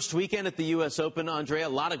weekend, first weekend at the U.S. Open, Andrea. A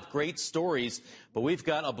lot of great stories, but we've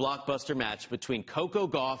got a blockbuster match between Coco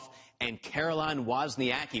Gauff and Caroline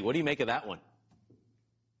Wozniacki. What do you make of that one?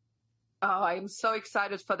 Oh, I'm so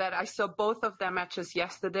excited for that. I saw both of their matches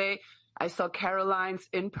yesterday. I saw Caroline's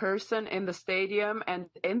in person in the stadium, and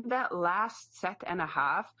in that last set and a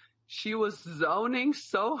half, she was zoning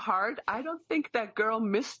so hard. I don't think that girl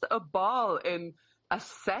missed a ball in a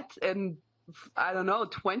set in,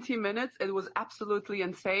 20 minutes. It was absolutely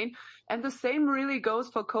insane. And the same really goes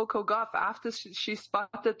for Coco Gauff. After she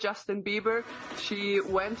spotted Justin Bieber, she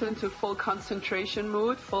went into full concentration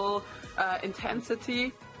mood, full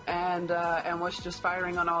intensity. And was just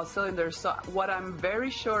firing on all cylinders. So what I'm very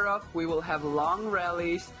sure of, we will have long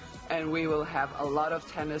rallies and we will have a lot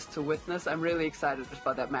of tennis to witness. I'm really excited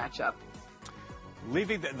for that matchup.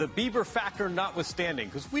 Leaving the Bieber factor notwithstanding,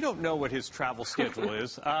 because we don't know what his travel schedule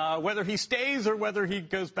is, whether he stays or whether he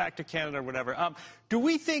goes back to Canada or whatever. Do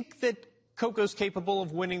we think that Coco's capable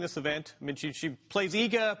of winning this event? I mean, she plays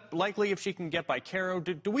Iga, likely if she can get by Caro.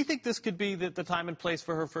 Do we think this could be the time and place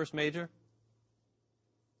for her first major?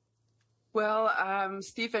 Well,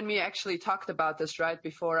 Steve and me actually talked about this right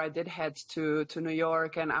before I did head to New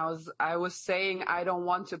York, and I was saying I don't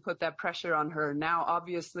want to put that pressure on her. Now,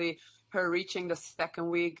 obviously, her reaching the second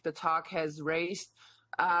week, the talk has raised.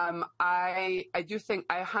 I do think,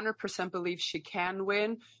 I 100% believe she can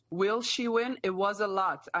win. Will she win? It was a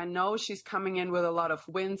lot. I know she's coming in with a lot of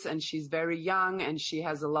wins and she's very young and she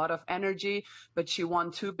has a lot of energy, but she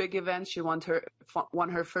won 2 big events. She won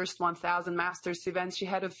her first 1,000 Masters events. She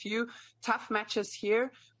had a few tough matches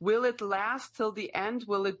here. Will it last till the end?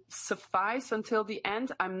 Will it suffice until the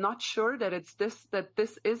end? I'm not sure that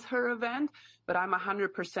this is her event, but I'm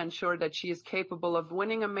 100% sure that she is capable of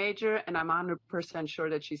winning a major, and I'm 100% sure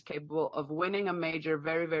that she's capable of winning a major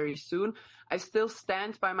very, very soon. I still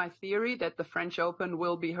stand by my theory that the French Open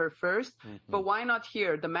will be her first, but why not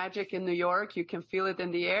here? The magic in New York, you can feel it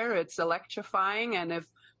in the air. It's electrifying, and if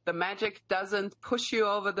the magic doesn't push you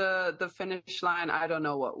over the finish line, I don't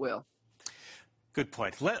know what will. Good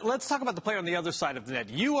point. Let's talk about the player on the other side of the net.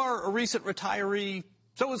 You are a recent retiree.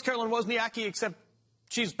 So is Caroline Wozniacki, except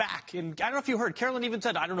she's back. And I don't know if you heard, Caroline even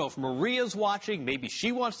said, I don't know if Maria's watching. Maybe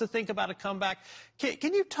she wants to think about a comeback.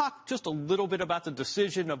 Can you talk just a little bit about the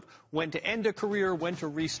decision of when to end a career, when to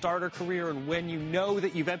restart a career, and when you know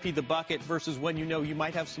that you've emptied the bucket versus when you know you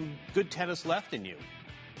might have some good tennis left in you?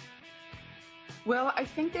 Well, I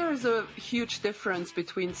think there is a huge difference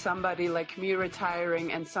between somebody like me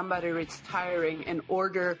retiring and somebody retiring in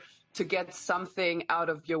order to get something out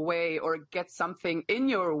of your way, or get something in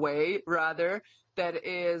your way, rather, that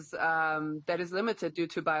is limited due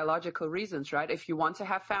to biological reasons, right? If you want to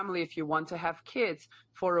have family, if you want to have kids,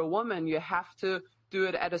 for a woman, you have to do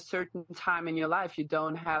it at a certain time in your life. You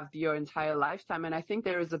don't have your entire lifetime. And I think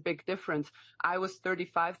there is a big difference. I was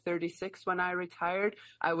 35, 36 when I retired.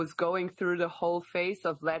 I was going through the whole phase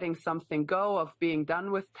of letting something go, of being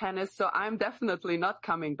done with tennis. So I'm definitely not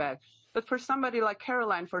coming back. But for somebody like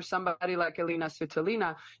Caroline, for somebody like Elina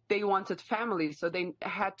Svitolina, they wanted family, so they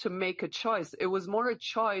had to make a choice. It was more a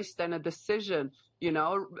choice than a decision,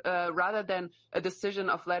 rather than a decision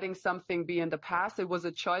of letting something be in the past. It was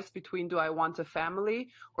a choice between, do I want a family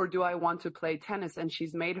or do I want to play tennis? And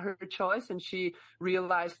she's made her choice, and she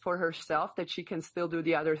realized for herself that she can still do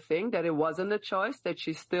the other thing, that it wasn't a choice, that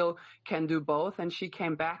she still can do both. And she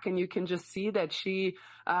came back, and you can just see that she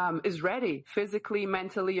is ready physically,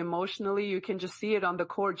 mentally, emotionally. You can just see it on the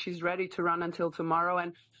court. She's ready to run until tomorrow.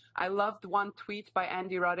 And I loved one tweet by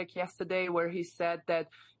Andy Roddick yesterday where he said that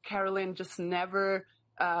Caroline just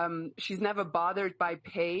she's never bothered by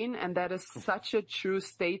pain. And that is such a true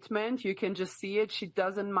statement. You can just see it. She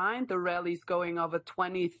doesn't mind the rallies going over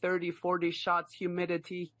 20, 30, 40 shots,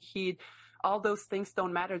 humidity, heat. All those things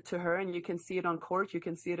don't matter to her, and you can see it on court, you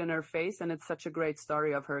can see it in her face, and it's such a great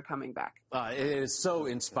story of her coming back. It is so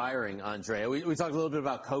inspiring, Andrea. We talked a little bit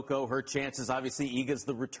about Coco, her chances. Obviously, Iga's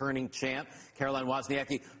the returning champ, Caroline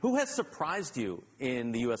Wozniacki. Who has surprised you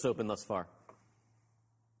in the U.S. Open thus far?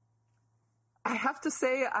 I have to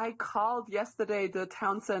say, I called yesterday the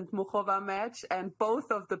Townsend-Muchova match, and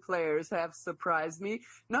both of the players have surprised me.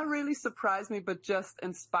 Not really surprised me, but just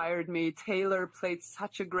inspired me. Taylor played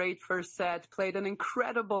such a great first set, played an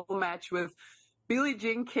incredible match with Billie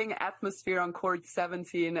Jean King atmosphere on court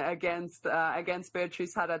 17 against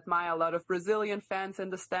Beatriz Haddad Maia. A lot of Brazilian fans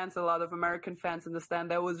in the stands, a lot of American fans in the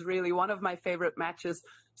stand. That was really one of my favorite matches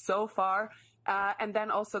so far. And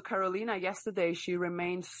then also Carolina yesterday, she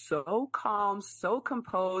remained so calm, so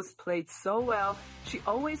composed, played so well. She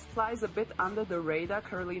always flies a bit under the radar,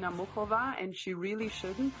 Karolina Muchova, and she really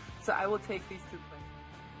shouldn't. So I will take these two players.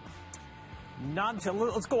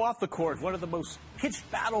 Let's go off the court. One of the most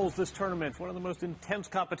pitched battles this tournament, one of the most intense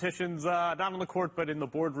competitions, not on the court, but in the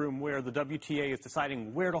boardroom where the WTA is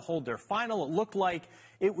deciding where to hold their final. It looked like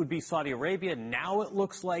it would be Saudi Arabia. Now it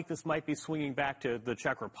looks like this might be swinging back to the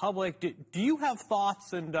Czech Republic. Do you have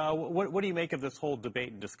thoughts, and what do you make of this whole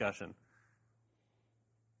debate and discussion?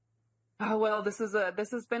 Well, this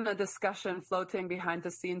has been a discussion floating behind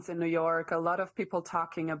the scenes in New York. A lot of people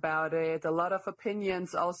talking about it. A lot of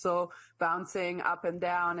opinions also bouncing up and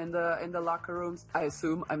down in the locker rooms. I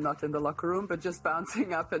assume I'm not in the locker room, but just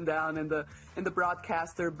bouncing up and down in the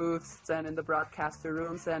broadcaster booths and in the broadcaster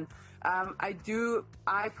rooms. And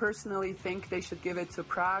I personally think they should give it to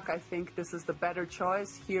Prague. I think this is the better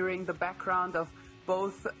choice. Hearing the background of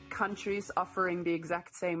both countries offering the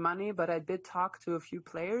exact same money, but I did talk to a few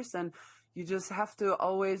players, and you just have to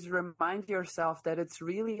always remind yourself that it's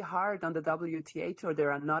really hard on the WTA Tour.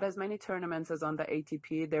 There are not as many tournaments as on the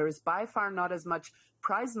ATP. There is by far not as much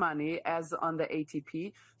prize money as on the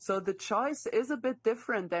ATP. So the choice is a bit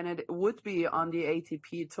different than it would be on the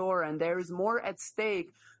ATP Tour, and there is more at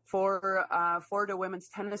stake for the women's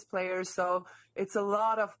tennis players. So it's a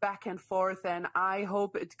lot of back and forth, and I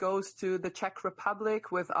hope it goes to the Czech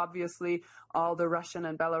Republic, with obviously all the Russian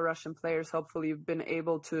and Belarusian players hopefully been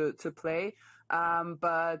able to play.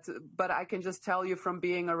 But I can just tell you from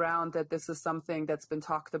being around that this is something that's been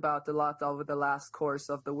talked about a lot over the last course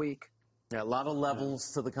of the week. Yeah, a lot of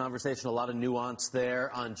levels to the conversation, a lot of nuance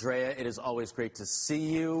there. Andrea, it is always great to see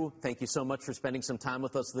you. Thank you so much for spending some time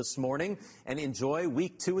with us this morning, and enjoy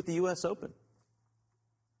week 2 at the U.S. Open.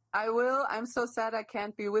 I will. I'm so sad I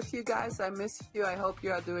can't be with you guys. I miss you. I hope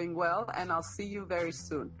you are doing well, and I'll see you very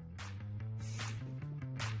soon.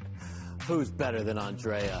 Who's better than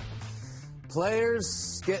Andrea?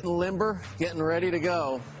 Players getting limber, getting ready to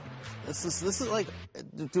go. This is like,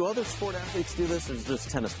 do other sport athletes do this, or is it just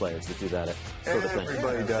tennis players that do that sort of thing?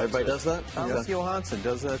 Everybody does. Everybody does that? Thomas Johansson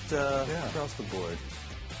does that across the board.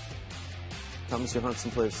 Thomas Johansson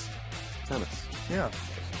plays tennis. Yeah.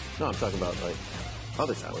 No, I'm talking about like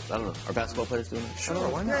other sports. I don't know. Are basketball players doing it? Sure,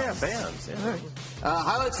 why not? Yeah, bands. Yeah. Right.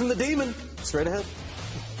 Highlights from the Demon. Straight ahead.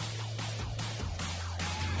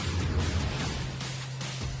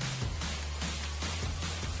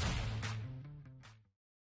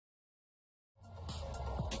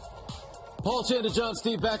 Paul Chan and John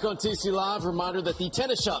Steve back on TC Live. Reminder that the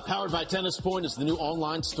Tennis Shop, powered by Tennis Point, is the new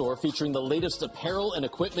online store featuring the latest apparel and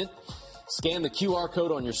equipment. Scan the QR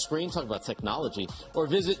code on your screen, talk about technology, or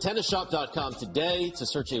visit tennisshop.com today to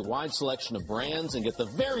search a wide selection of brands and get the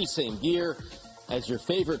very same gear as your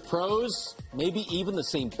favorite pros, maybe even the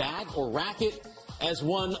same bag or racket as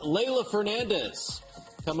one Leylah Fernandez.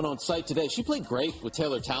 Coming on site today. She played great with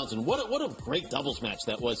Taylor Townsend. What a great doubles match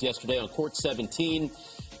that was yesterday on court 17.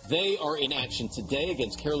 They are in action today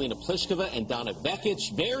against Karolina Pliskova and Donna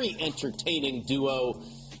Vekic. Very entertaining duo.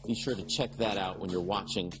 Be sure to check that out when you're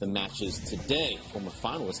watching the matches today. Former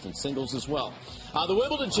finalist in singles as well. The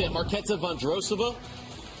Wimbledon champ, Marketa Vondrousova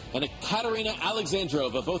and Katerina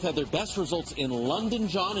Alexandrova, both had their best results in London,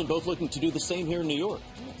 John, and both looking to do the same here in New York.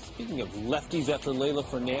 Speaking of lefties after Leylah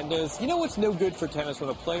Fernandez, you know what's no good for tennis when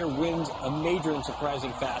a player wins a major in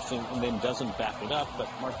surprising fashion and then doesn't back it up? But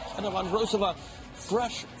Marketa Vondrousova,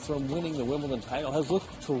 fresh from winning the Wimbledon title, has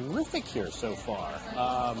looked terrific here so far.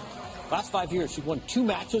 Last 5 years, she's won 2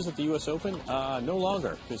 matches at the U.S. Open. No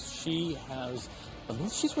longer, because she's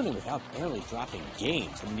winning without barely dropping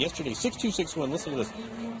games. And yesterday, 6-2, 6-1. Listen to this.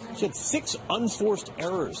 She had 6 unforced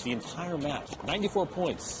errors the entire match. 94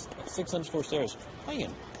 points, 6 unforced errors.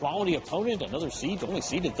 Playing a quality opponent, another seed, only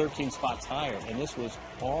seeded 13 spots higher. And this was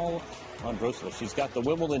all Vondrousova. She's got the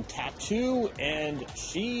Wimbledon tattoo, and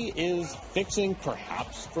she is fixing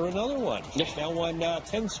perhaps for another one. She's now won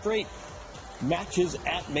 10 straight matches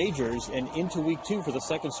at majors and into week 2 for the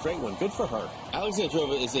second straight one. Good for her.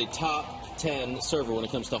 Alexandrova is a top 10 server when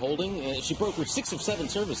it comes to holding. She brokered 6 of 7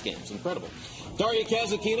 service games. Incredible. Daria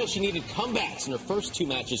Kasatkina, she needed comebacks in her first 2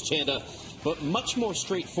 matches, Chanda, but much more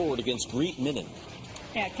straightforward against Greet Minin.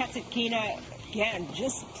 Yeah, Kasatkina, again,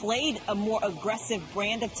 just played a more aggressive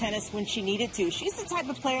brand of tennis when she needed to. She's the type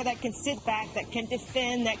of player that can sit back, that can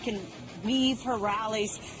defend, that can weave her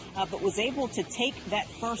rallies, but was able to take that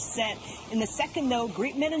first set. In the second, though,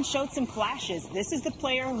 Greet Minin showed some flashes. This is the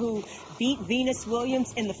player who beat Venus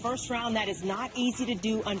Williams in the first round. That is not easy to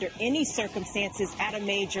do under any circumstances at a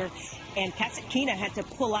major. And Kasatkina had to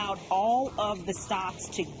pull out all of the stops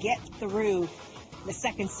to get through The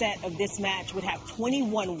second set of this match would have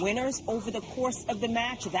 21 winners over the course of the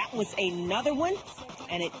match. That was another one,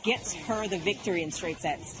 and it gets her the victory in straight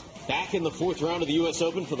sets. Back in the fourth round of the U.S.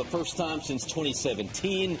 Open for the first time since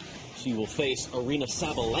 2017, she will face Aryna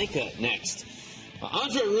Sabalenka next.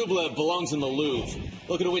 Andrei Rublev belongs in the Louvre,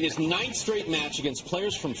 looking to win his 9th straight match against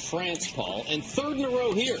players from France, Paul, and 3rd in a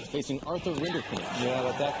row here, facing Arthur Rinderknech. Yeah,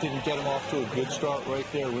 but that didn't get him off to a good start right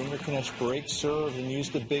there. Rinderknech breaks serve and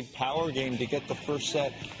used the big power game to get the first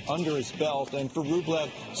set under his belt. And for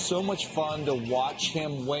Rublev, so much fun to watch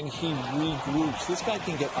him when he regroups. This guy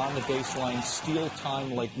can get on the baseline, steal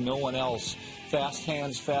time like no one else. Fast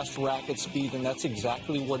hands, fast racket speed, and that's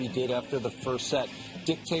exactly what he did after the first set.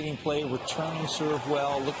 Dictating play, returning serve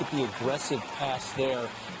well. Look at the aggressive pass there.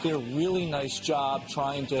 Did a really nice job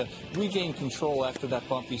trying to regain control after that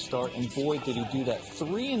bumpy start, and boy, did he do that.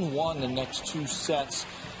 3-1 the next 2 sets,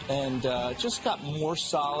 and just got more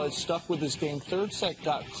solid, stuck with his game. Third set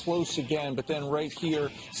got close again, but then right here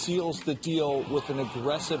seals the deal with an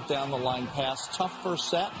aggressive down-the-line pass. Tough first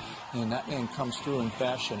set. And that man comes through in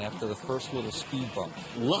fashion after the first little speed bump.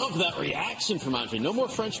 Love that reaction from Andre. No more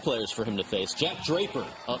French players for him to face. Jack Draper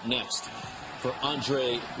up next for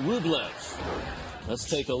Andrei Rublev. Let's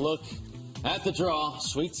take a look at the draw.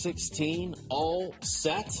 Sweet 16 all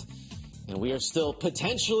set. And we are still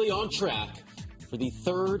potentially on track for the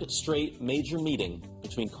 3rd straight major meeting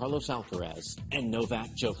between Carlos Alcaraz and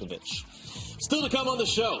Novak Djokovic. Still to come on the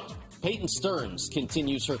show, Peyton Stearns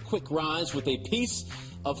continues her quick rise with a piece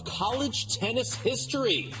of college tennis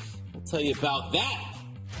history. We'll tell you about that,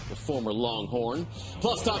 the former Longhorn.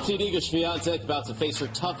 Plus, top seed Iga Swiatek about to face her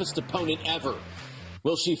toughest opponent ever.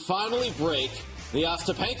 Will she finally break the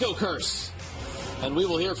Ostapenko curse? And we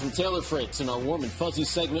will hear from Taylor Fritz in our Warm and Fuzzy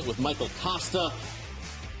segment with Michael Costa.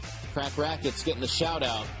 Crack Rackets getting the shout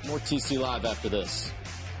out. More TC Live after this.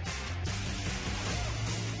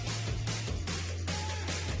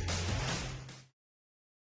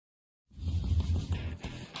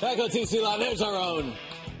 Back on TC Live, there's our own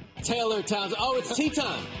Taylor Townsend. Oh, it's tea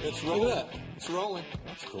time. It's rolling. Look at that. It's rolling.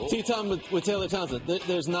 That's cool. Tea time with Taylor Townsend.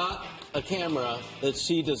 There's not a camera that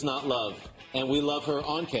she does not love, and we love her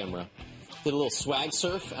on camera. Did a little swag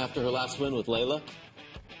surf after her last win with Layla.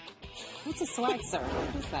 What's a swag surf?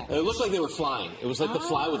 What is that? It looked like they were flying. It was like the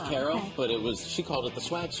fly with Caro, but she called it the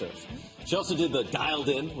swag surf. She also did the dialed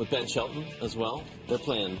in with Ben Shelton as well. They're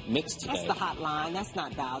playing mixed today. That's the hotline. That's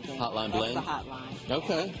not dialed in. Hotline Bling? That's the hotline.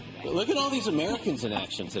 Okay. Look at all these Americans in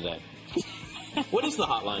action today. What is the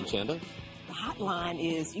hotline, Chanda? The hotline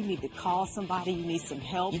is you need to call somebody, you need some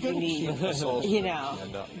help, you need,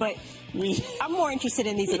 But I'm more interested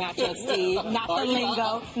in these matchups, Steve. Not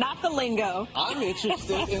the lingo. I'm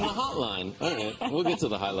interested in the hotline. All right, we'll get to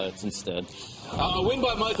the highlights instead. A win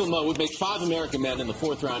by Michael Mmoh would make 5 American men in the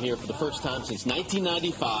 4th round here for the first time since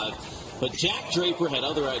 1995. But Jack Draper had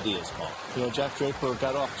other ideas, Paul. You know, Jack Draper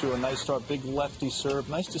got off to a nice start, big lefty serve.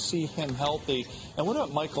 Nice to see him healthy. And what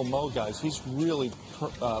about Michael Mmoh, guys? He's really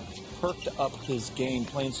perked up his game,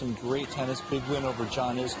 playing some great tennis. Big win over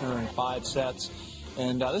John Isner in 5 sets.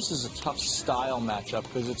 And this is a tough style matchup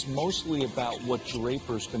because it's mostly about what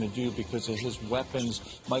Draper's going to do because of his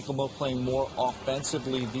weapons. Michael Mmoh playing more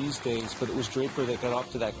offensively these days, but it was Draper that got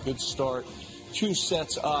off to that good start. 2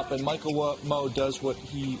 sets up, and Michael Mmoh does what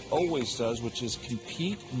he always does, which is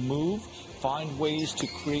compete, move, find ways to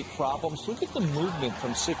create problems. Look at the movement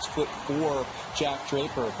from 6'4" Jack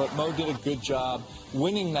Draper. But Mmoh did a good job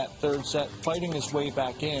winning that 3rd set, fighting his way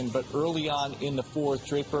back in. But early on in the 4th,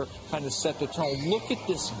 Draper kind of set the tone. Look at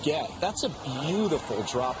this get. That's a beautiful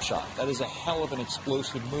drop shot. That is a hell of an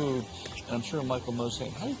explosive move. And I'm sure Michael Mmoh's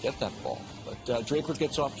saying, how do you get that ball? But Draper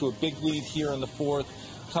gets off to a big lead here in the 4th.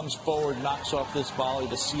 Comes forward, knocks off this volley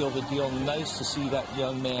to seal the deal. Nice to see that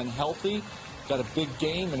young man healthy. Got a big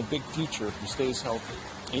game and a big future if he stays healthy.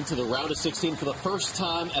 Into the round of 16 for the first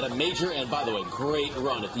time at a major, and by the way, great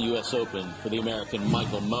run at the U.S. Open for the American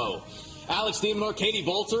Michael Mmoh. Alex de Minaur, Katie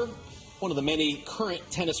Boulter, one of the many current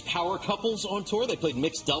tennis power couples on tour. They played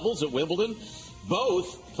mixed doubles at Wimbledon.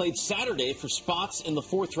 Both played Saturday for spots in the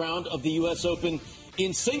 4th round of the U.S. Open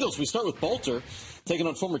in singles. We start with Boulter, taking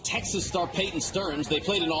on former Texas star Peyton Stearns. They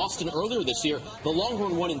played in Austin earlier this year. The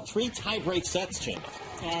Longhorn won in 3 tie-break sets, Chanda.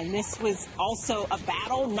 And this was also a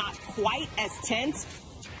battle, not quite as tense.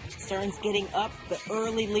 Stearns getting up the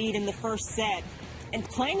early lead in the first set and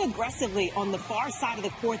playing aggressively on the far side of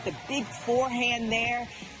the court. The big forehand there.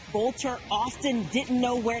 Boulter often didn't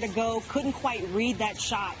know where to go, couldn't quite read that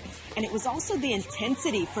shot. And it was also the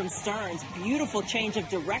intensity from Stearns. Beautiful change of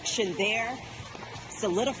direction there,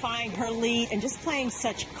 solidifying her lead and just playing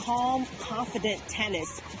such calm, confident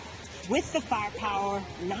tennis. with the firepower.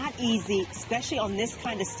 Not easy, especially on this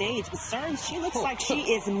kind of stage. But Stearns, she looks like she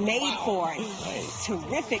is made for it.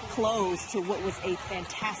 Terrific close to what was a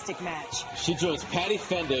fantastic match. She joins Patty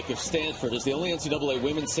Fendick of Stanford as the only NCAA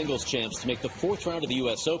women's singles champs to make the 4th round of the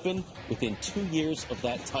U.S. Open within 2 years of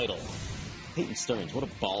that title. Peyton Stearns, what a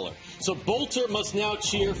baller. So Bolter must now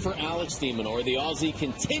cheer for Alex de Minaur. The Aussie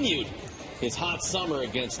continued his hot summer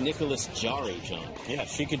against Nicholas Jarry, John. Yeah,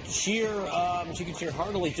 she could cheer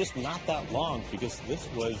heartily, just not that long, because this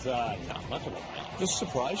was not much of a match. This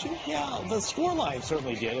surprised you? Yeah, the scoreline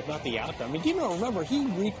certainly did, if not the outcome. I mean, de Minaur, remember, he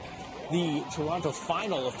reached the Toronto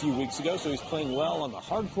final a few weeks ago, so he's playing well on the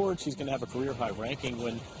hard courts. He's going to have a career-high ranking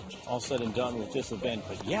when all said and done with this event.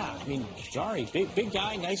 But, yeah, I mean, Jarry, big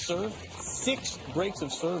guy, nice serve. 6 breaks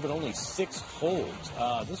of serve and only 6 holds.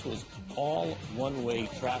 This was all one-way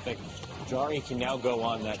traffic. Jarry can now go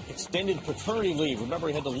on that extended paternity leave. Remember,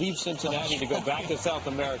 he had to leave Cincinnati to go back to South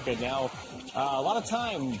America. Now, a lot of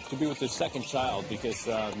time to be with his second child, because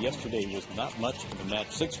yesterday was not much of a match.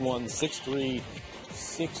 6-1, 6-3.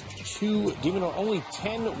 6-2. de Minaur only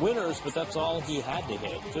 10 winners, but that's all he had to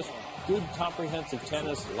hit. Just good comprehensive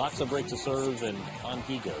tennis, lots of breaks of serve, and on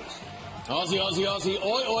he goes. Aussie,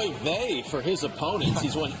 oi, oi, vey for his opponents.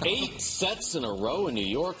 He's won 8 sets in a row in New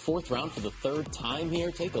York, 4th round for the 3rd time here.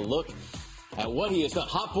 Take a look at what he has done.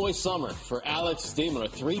 Hot boy summer for Alex de Minaur.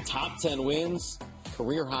 3 top 10 wins,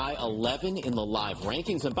 career high 11 in the live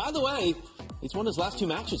rankings. And by the way, he's won his last 2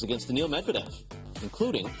 matches against Daniil Medvedev,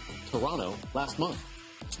 including Toronto last month.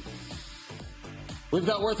 We've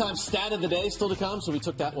got Wertheim's stat of the day still to come, so we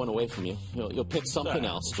took that one away from you. You'll pick something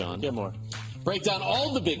else, John. Get more. Break down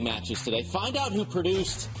all the big matches today. Find out who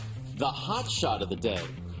produced the hot shot of the day.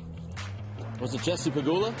 Was it Jesse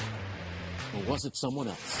Pegula, or was it someone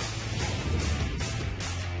else?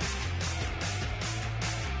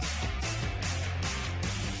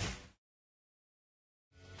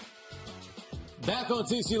 Back on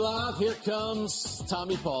TC Live, here comes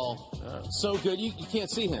Tommy Paul. So good, you can't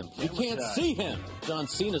see him. You can't see him. John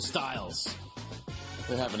Cena styles.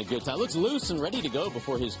 They're having a good time. Looks loose and ready to go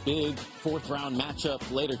before his big 4th round matchup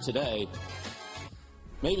later today.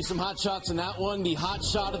 Maybe some hot shots in that one. The hot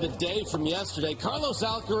shot of the day from yesterday. Carlos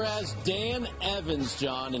Alcaraz, Dan Evans,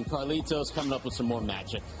 John, and Carlitos coming up with some more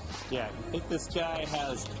magic. Yeah, I think this guy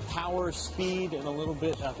has power, speed, and a little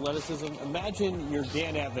bit athleticism. Imagine you're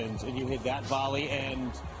Dan Evans and you hit that volley,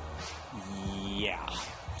 and yeah.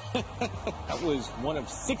 That was one of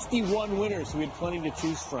 61 winners, so we had plenty to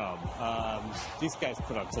choose from. These guys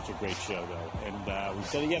put on such a great show, though. And we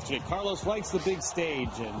said it yesterday. Carlos likes the big stage,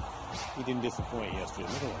 and he didn't disappoint yesterday.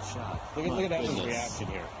 Look at that shot. Look at Evans' reaction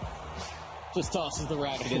here. Just tosses the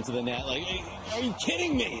racket into the net. Like, are you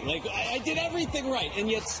kidding me? Like, I did everything right,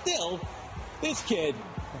 and yet still, this kid.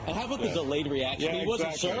 And how about the delayed reaction? He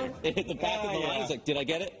wasn't sure. It hit the back of the line. He's like, did I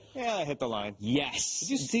get it? Yeah, I hit the line. Yes. Did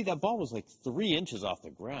you see that ball was like 3 inches off the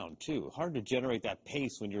ground, too? Hard to generate that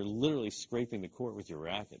pace when you're literally scraping the court with your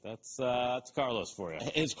racket. That's Carlos for you.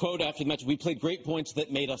 His quote after the match, we played great points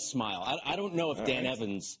that made us smile. I don't know if Dan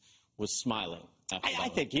Evans was smiling. I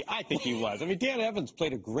think he was. I mean, Dan Evans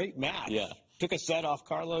played a great match. Yeah. Took a set off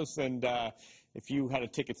Carlos, and if you had a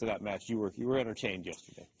ticket to that match, you were entertained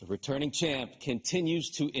yesterday. The returning champ continues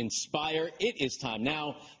to inspire. It is time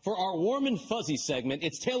now for our Warm and Fuzzy segment.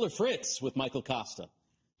 It's Taylor Fritz with Michael Costa.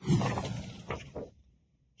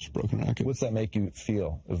 Just broken racket. What's that make you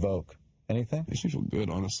feel? Evoke? Anything? Makes me feel good,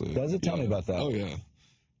 honestly. Does it? Tell me about that. Oh yeah.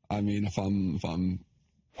 I mean, if I'm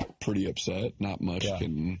pretty upset, not much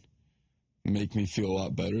can make me feel a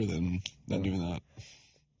lot better than doing that.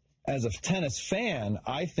 As a tennis fan,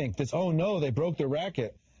 I think this, oh no, they broke their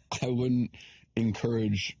racket. I wouldn't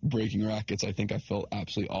encourage breaking rackets. I think I felt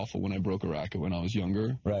absolutely awful when I broke a racket when I was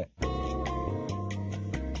younger. Right.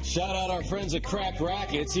 Shout out our friends at Crack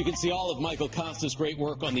Rackets. You can see all of Michael Costa's great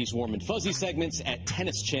work on these Warm and Fuzzy segments at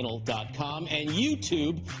tennischannel.com and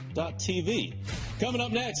youtube.tv. Coming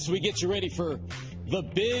up next, we get you ready for the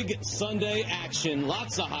big Sunday action.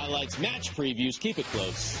 Lots of highlights, match previews. Keep it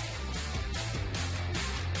close.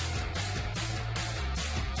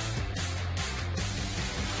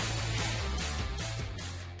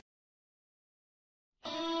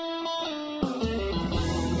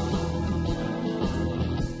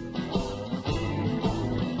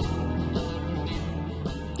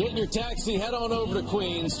 Get in your taxi, head on over to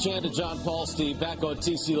Queens. Chan to John Paul Steve back on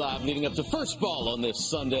TC Live, leading up to first ball on this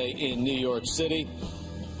Sunday in New York City.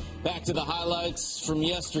 Back to the highlights from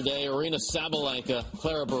yesterday. Aryna Sabalenka,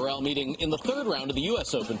 Clara Burel meeting in the third round of the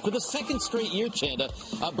U.S. Open. For the second straight year, Chanda,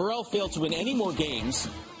 Burel failed to win any more games,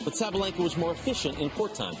 but Sabalenka was more efficient in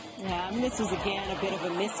court time. Yeah, I mean, this was, again, a bit of a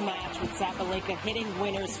mismatch with Sabalenka hitting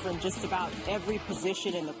winners from just about every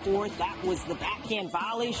position in the court. That was the backhand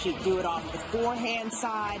volley. She'd do it off the forehand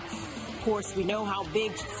side. Of course, we know how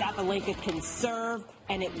big Sabalenka can serve,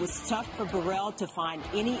 and it was tough for Burel to find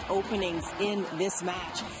any openings in this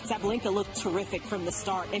match. Sabalenka looked terrific from the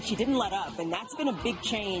start, and she didn't let up, and that's been a big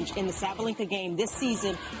change in the Sabalenka game this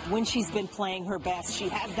season when she's been playing her best. She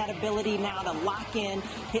has that ability now to lock in,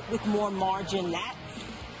 hit with more margin. That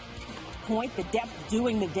point, the depth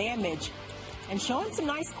doing the damage, and showing some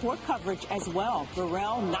nice court coverage as well.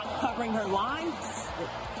 Burel not covering her lines.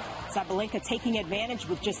 Sabalenka taking advantage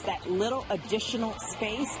with just that little additional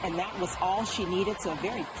space, and that was all she needed. So a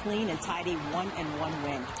very clean and tidy 1-1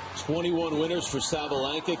 win. 21 winners for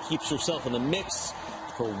Sabalenka, keeps herself in the mix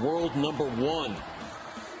for world number 1.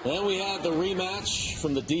 Then we had the rematch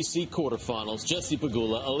from the D.C. quarterfinals. Jessie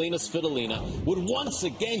Pegula, Alina Svitolina would once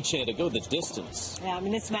again, Chanda, go the distance. Yeah, I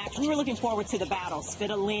mean, this match, we were looking forward to the battle.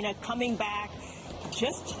 Svitolina coming back.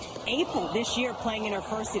 Just April this year, playing in her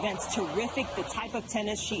first events. Terrific, the type of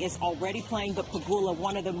tennis she is already playing. But Pegula,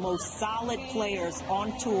 one of the most solid players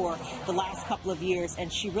on tour the last couple of years,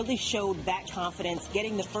 and she really showed that confidence,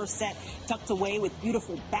 getting the first set tucked away with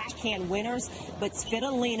beautiful backhand winners. But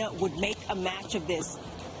Svitolina would make a match of this.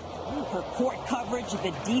 Her court coverage,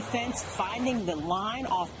 the defense, finding the line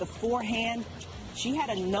off the forehand. She had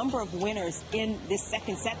a number of winners in this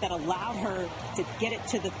second set that allowed her to get it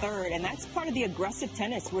to the third, and that's part of the aggressive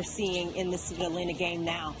tennis we're seeing in the Svitolina game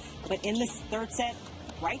now. But in this third set,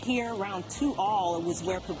 right here, round 2-all, it was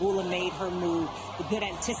where Pegula made her move. The good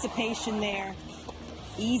anticipation there,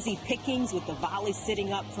 easy pickings with the volley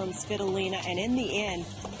sitting up from Svitolina, and in the end,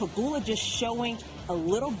 Pegula just showing a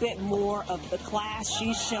little bit more of the class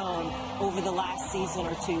she's shown over the last season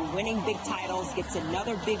or two. Winning big titles, gets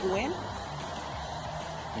another big win.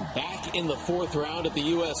 And back in the fourth round at the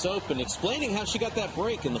U.S. Open, explaining how she got that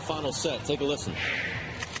break in the final set. Take a listen.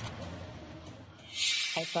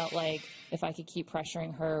 I felt like if I could keep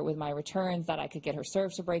pressuring her with my returns, that I could get her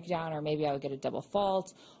serve to break down, or maybe I would get a double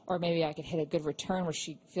fault, or maybe I could hit a good return where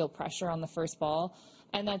she'd feel pressure on the first ball.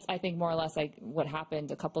 And that's, I think, more or less like what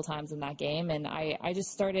happened a couple times in that game. And I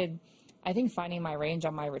just started, I think, finding my range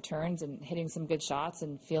on my returns and hitting some good shots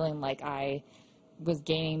and feeling like I was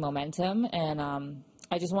gaining momentum. And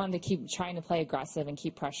I just wanted to keep trying to play aggressive and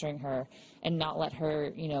keep pressuring her and not let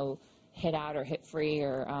her, you know, hit out or hit free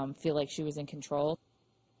or feel like she was in control.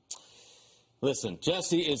 Listen,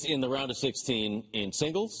 Jessie is in the round of 16 in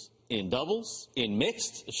singles, in doubles, in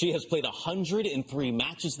mixed. She has played 103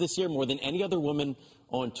 matches this year, more than any other woman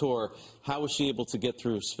on tour. How was she able to get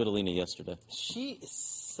through Svitolina yesterday? She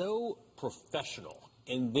is so professional.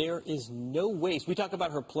 And there is no waste. We talk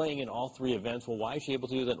about her playing in all three events. Well, why is she able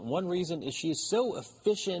to do that? One reason is she is so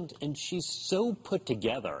efficient and she's so put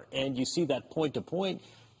together. And you see that point to point.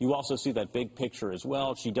 You also see that big picture as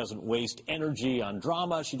well. She doesn't waste energy on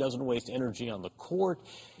drama. She doesn't waste energy on the court.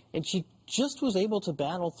 And she just was able to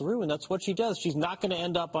battle through, and that's what she does. She's not going to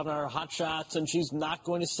end up on our hot shots, and she's not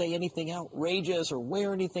going to say anything outrageous or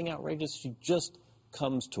wear anything outrageous. She just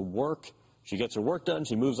comes to work. She gets her work done,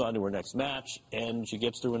 she moves on to her next match, and she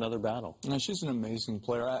gets through another battle. And she's an amazing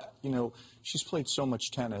player. You know, she's played so much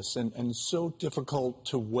tennis, and it's so difficult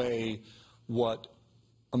to weigh what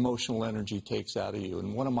emotional energy takes out of you.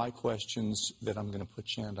 And one of my questions that I'm going to put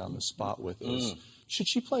Chanda on the spot with is, should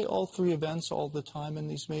she play all three events all the time in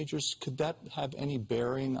these majors? Could that have any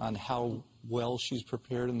bearing on how well she's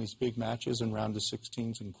prepared in these big matches and round of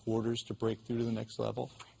 16s and quarters to break through to the next level?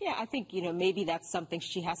 Yeah, I think, you know, maybe that's something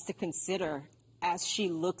she has to consider as she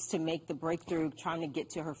looks to make the breakthrough, trying to get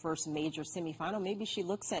to her first major semifinal. Maybe she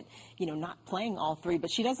looks at, you know, not playing all three, but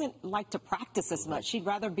she doesn't like to practice as much. She'd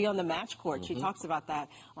rather be on the match court. She talks about that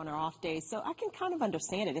on her off days. So I can kind of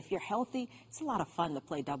understand it. If you're healthy, it's a lot of fun to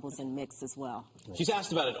play doubles and mix as well. She's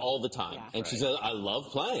asked about it all the time. Yeah, and she says, I love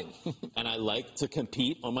playing. And I like to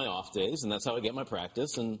compete on my off days, and that's how I get my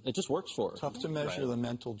practice, and it just works for her. Tough to measure the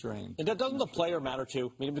mental drain. And doesn't the player matter,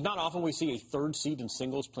 too? I mean, not often we see a third seed in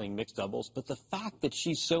singles playing mixed doubles, but the fact that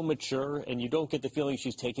she's so mature and you don't get the feeling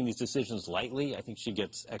she's taking these decisions lightly, I think she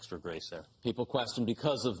gets extra grace there. People question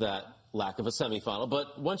because of that lack of a semifinal,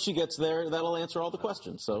 but once she gets there, that'll answer all the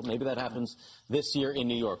questions. So maybe that happens this year in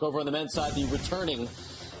New York. Over on the men's side, the returning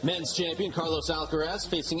Men's champion Carlos Alcaraz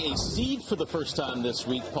facing a seed for the first time this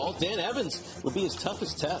week. Paul, Dan Evans would be his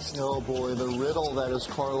toughest test. Oh boy, the riddle that is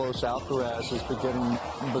Carlos Alcaraz is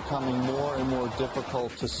becoming more and more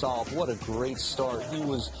difficult to solve. What a great start. He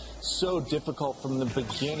was so difficult from the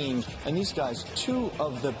beginning. And these guys, two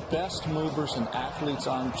of the best movers and athletes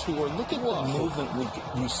on tour. Look at the movement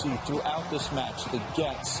we see throughout this match, the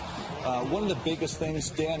gets. One of the biggest things,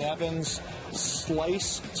 Dan Evans,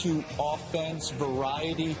 slice to offense,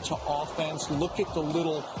 variety to offense. Look at the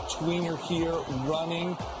little tweener here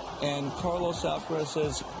running. And Carlos Alcaraz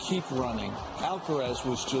says, keep running. Alcaraz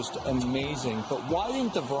was just amazing. But why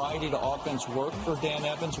didn't the variety to offense work for Dan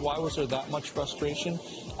Evans? Why was there that much frustration?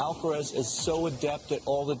 Alcaraz is so adept at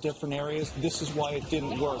all the different areas. This is why it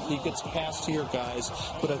didn't work. He gets past here, guys.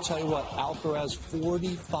 But I tell you what, Alcaraz,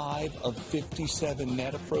 45 of 57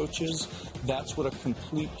 net approaches. That's what a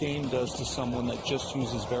complete game does to someone that just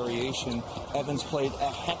uses variation. Evans played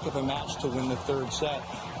a heck of a match to win the third set.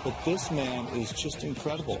 But this man is just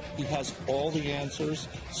incredible. He has all the answers,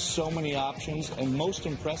 so many options, and most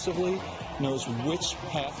impressively, knows which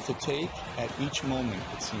path to take at each moment,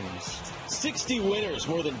 it seems. 60 winners,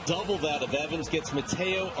 more than double that of Evans, gets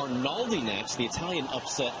Matteo Arnaldi next. The Italian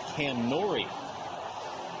upset Cam Norrie.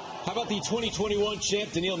 How about the 2021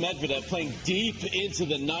 champ Daniil Medvedev playing deep into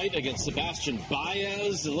the night against Sebastian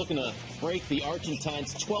Baez, looking to break the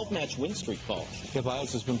Argentine's 12-match win streak, Paul? Yeah,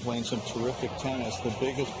 Baez has been playing some terrific tennis. The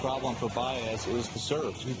biggest problem for Baez is the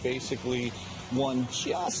serve. He basically won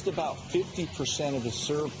just about 50% of his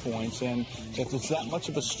serve points, and if it's that much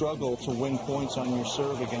of a struggle to win points on your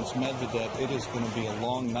serve against Medvedev, it is going to be a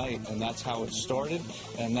long night, and that's how it started,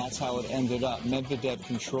 and that's how it ended up. Medvedev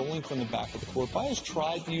controlling from the back of the court. Baez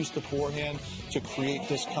tried to use the forehand to create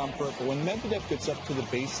discomfort, but when Medvedev gets up to the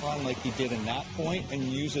baseline like he did in that point and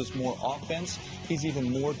uses more offense, he's even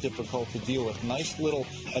more difficult to deal with. Nice little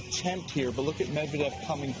attempt here, but look at Medvedev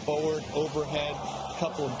coming forward, overhead,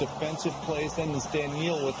 couple of defensive plays. Then there's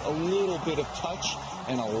Daniil with a little bit of touch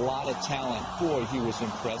and a lot of talent. Boy, he was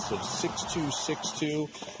impressive. 6'2",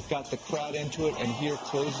 6'2", got the crowd into it, and here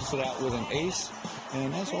closes it out with an ace.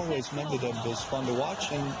 And as always, Medvedev is fun to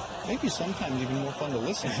watch and maybe sometimes even more fun to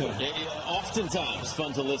listen to. Oftentimes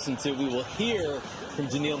fun to listen to. We will hear from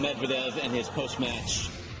Daniil Medvedev and his post-match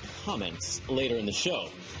comments later in the show.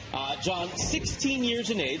 John, 16 years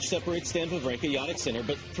in age separates Stan Wawrinka, Jannik Sinner,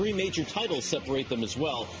 but 3 major titles separate them as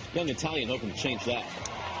well. Young Italian hoping to change that.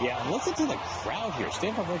 Yeah, listen to the crowd here.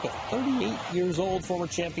 Stan Wawrinka, 38 years old, former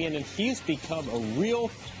champion, and he's become a real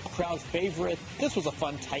crowd favorite. This was a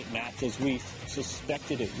fun, tight match, as we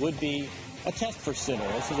suspected it would be. A test for Sinner.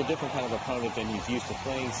 This is a different kind of opponent than he's used to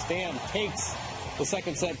playing. Stan takes the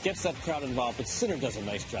second set, gets that crowd involved, but Sinner does a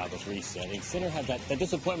nice job of resetting. Sinner had that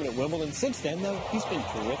disappointment at Wimbledon. Since then, though, he's been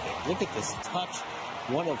terrific. Look at this touch.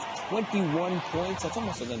 One of 21 points. That's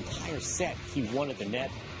almost an entire set he won at the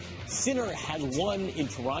net. Sinner had won in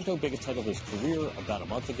Toronto, biggest title of his career, about a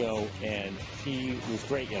month ago, and he was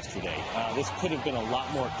great yesterday. This could have been a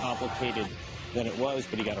lot more complicated than it was,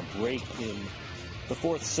 but he got a break in the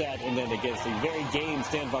fourth set, and then against the very game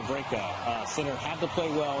Stan Wawrinka, Sinner had to play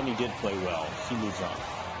well, and he did play well. He moves on.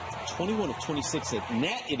 21 of 26 at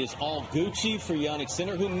net. It is all Gucci for Jannik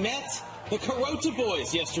Sinner, who met the Carota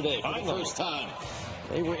boys yesterday for the first time.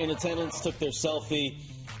 They were in attendance, took their selfie,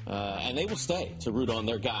 and they will stay to root on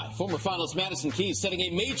their guy. Former finalist Madison Keys setting a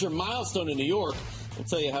major milestone in New York. We'll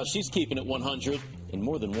tell you how she's keeping it 100 in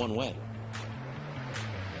more than one way.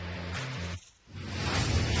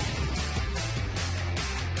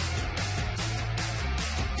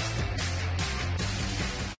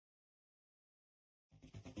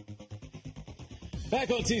 Back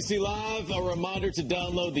on TC Live, a reminder to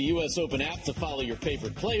download the U.S. Open app to follow your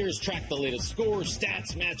favorite players, track the latest scores,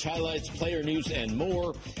 stats, match highlights, player news, and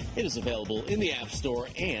more. It is available in the App Store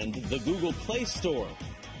and the Google Play Store.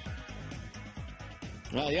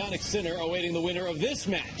 Well, Jannik Sinner awaiting the winner of this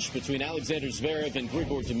match between Alexander Zverev and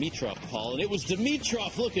Grigor Dimitrov, Paul. And it was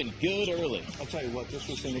Dimitrov looking good early. I'll tell you what, this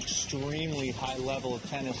was an extremely high level of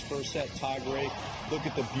tennis. First set tiebreak. Look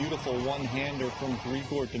at the beautiful one-hander from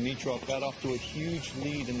Grigor Dimitrov. Got off to a huge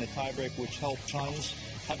lead in the tiebreak, which helped tons.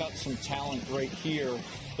 How about some talent right here?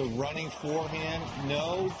 The running forehand,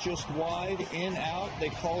 no, just wide, in, out. They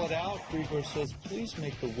call it out. Grigor says, please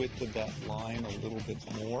make the width of that line a little bit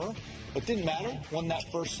more. But didn't matter. Won that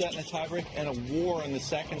first set in a tiebreak and a war in the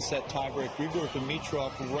second set tiebreak. Grigor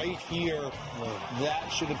Dimitrov right here. That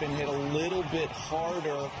should have been hit a little bit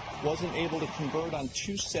harder. Wasn't able to convert on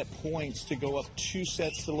 2 set points to go up 2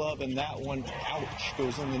 sets to love. And that one, ouch,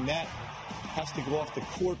 goes in the net. Has to go off the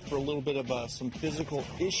court for a little bit of some physical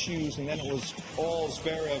issues, and then it was all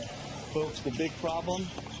Zverev Folks, the big problem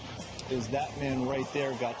is that man right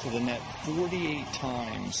there got to the net 48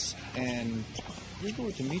 times, and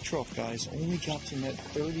Grigor Dimitrov, guys, only got to net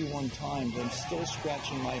 31 times. I'm still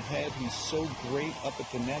scratching my head. He's so great up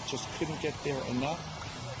at the net, just couldn't get there enough.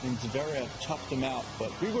 And Zverev toughed him out.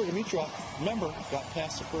 But Grigor Dimitrov, remember, got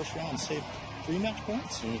past the first round, saved 3 match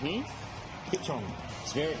points. Good tournament.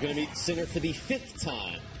 Zverev going to meet Sinner for the 5th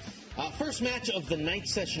time. First match of the night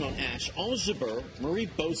session on Ash, Ons Jabeur, Marie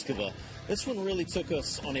Bouzkova. This one really took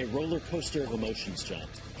us on a roller coaster of emotions, John.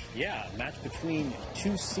 Yeah, match between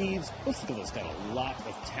 2 seeds. Bouzkova's got a lot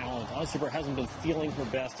of talent. Ons Jabeur hasn't been feeling her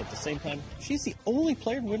best. At the same time, she's the only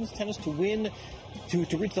player in women's tennis to win,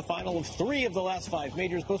 to reach the final of 3 of the last 5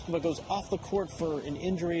 majors. Bouzkova goes off the court for an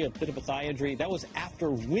injury, a bit of a thigh injury. That was after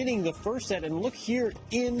winning the first set. And look here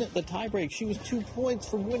in the tiebreak. She was 2 points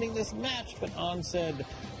from winning this match, but Ons said,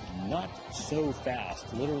 not so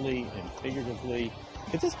fast, literally and figuratively.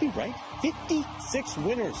 Could this be right? 56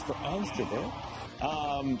 winners for Ons Jabeur.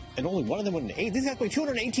 And only one of them went an ace. These guys played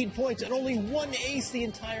 218 points and only 1 ace the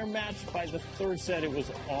entire match. By the 3rd set, it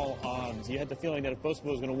was all Ons. You had the feeling that if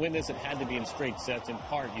Bouzkova was going to win this, it had to be in straight sets. In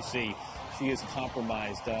part, you see, she is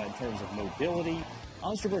compromised in terms of mobility.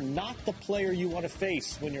 Ons Jabeur, not the player you want to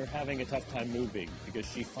face when you're having a tough time moving, because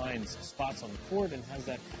she finds spots on the court and has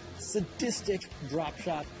that sadistic drop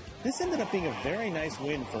shot. This ended up being a very nice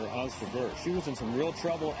win for Ons Jabeur. She was in some real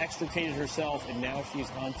trouble, extricated herself, and now she's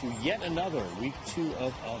on to yet another week 2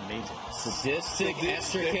 of a major. Sadistic,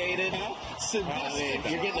 extricated. You're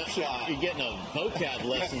getting a vocab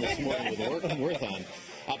lesson this morning with Worthon.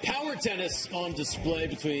 Power tennis on display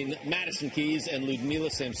between Madison Keys and Ludmila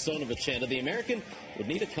Samsonova-Chanda. The American would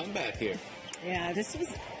need a comeback here. Yeah, this was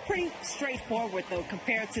pretty straightforward, though,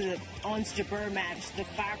 compared to the Ons Jabeur match. The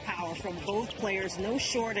firepower from both players, no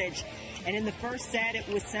shortage. And in the first set, it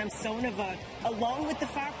was Samsonova, along with the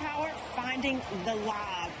firepower, finding the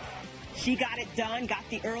lob. She got it done, got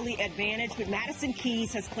the early advantage, but Madison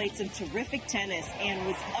Keys has played some terrific tennis and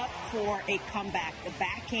was up for a comeback. The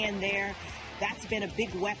backhand there, that's been a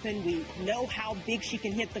big weapon. We know how big she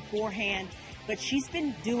can hit the forehand, but she's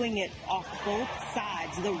been doing it off both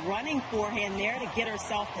sides. The running forehand there to get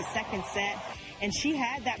herself the second set, and she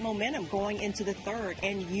had that momentum going into the 3rd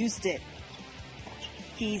and used it.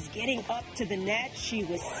 Keys getting up to the net. She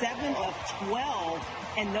was 7 of 12,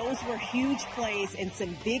 and those were huge plays and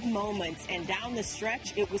some big moments. And down the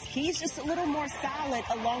stretch, it was Keys just a little more solid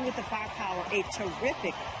along with the firepower. A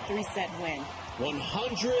terrific 3-set win.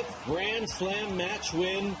 100th Grand Slam match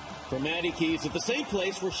win for Maddie Keys at the same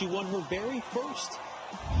place where she won her very first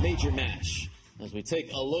major match. As we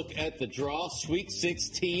take a look at the draw, Sweet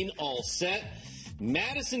 16 all set.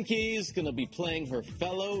 Madison Keys going to be playing her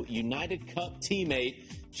fellow United Cup teammate,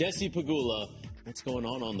 Jessie Pegula. What's going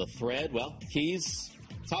on the thread? Well, Keys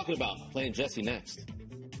talking about playing Jessie next.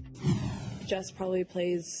 Jess probably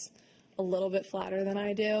plays a little bit flatter than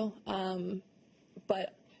I do,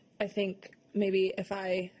 but I think maybe if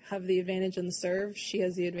I have the advantage in the serve, she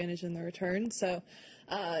has the advantage in the return. So,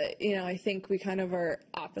 I think we kind of are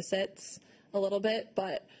opposites a little bit,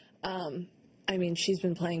 but, she's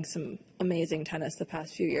been playing some amazing tennis the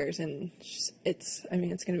past few years, and it's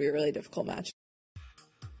going to be a really difficult match.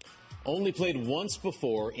 Only played once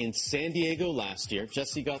before in San Diego last year.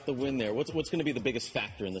 Jessie got the win there. What's going to be the biggest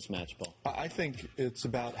factor in this match, Paul? I think it's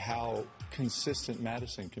about how consistent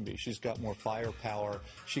Madison can be. She's got more firepower.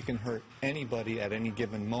 She can hurt anybody at any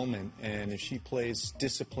given moment. And if she plays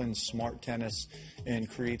disciplined, smart tennis and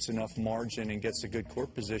creates enough margin and gets a good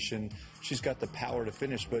court position, she's got the power to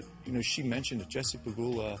finish. But, she mentioned it, Jessie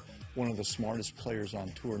Pegula, one of the smartest players on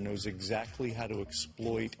tour, knows exactly how to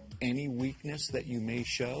exploit any weakness that you may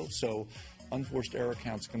show. So unforced error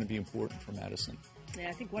count is going to be important for Madison. Yeah,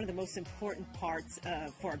 I think one of the most important parts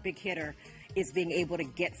for a big hitter is being able to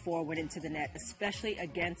get forward into the net, especially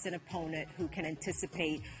against an opponent who can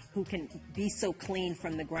anticipate, who can be so clean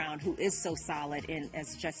from the ground, who is so solid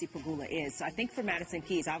as Jessie Pegula is. So I think for Madison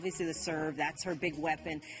Keys, obviously the serve, that's her big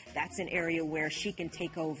weapon. That's an area where she can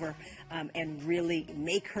take over and really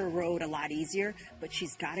make her road a lot easier. But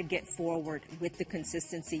she's got to get forward with the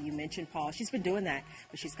consistency you mentioned, Paul. She's been doing that,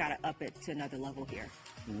 but she's got to up it to another level here.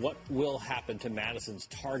 What will happen to Madison's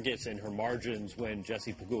targets and her margins when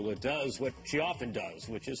Jessie Pegula does what she often does,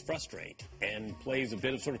 which is frustrate and plays a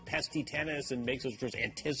bit of sort of pesty tennis and makes those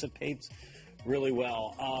anticipates really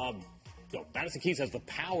well. Madison Keys has the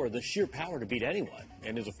power, the sheer power to beat anyone,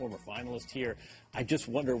 and is a former finalist here. I just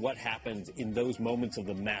wonder what happens in those moments of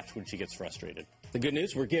the match when she gets frustrated. The good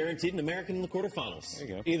news, we're guaranteed an American in the quarterfinals. There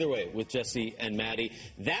you go. Either way, with Jesse and Maddie.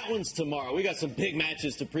 That one's tomorrow. We got some big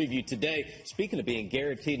matches to preview today. Speaking of being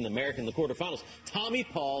guaranteed an American in the quarterfinals, Tommy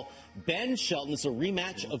Paul, Ben Shelton. It's a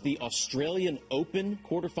rematch of the Australian Open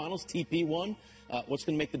quarterfinals, TP1. What's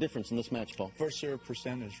going to make the difference in this match, Paul? First serve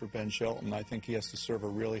percentage for Ben Shelton. I think he has to serve a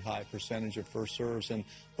really high percentage of first serves. And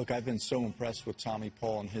look, I've been so impressed with Tommy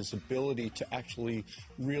Paul and his ability to actually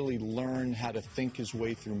really learn how to think his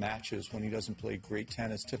way through matches when he doesn't play great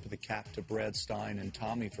tennis. Tip of the cap to Brad Stein and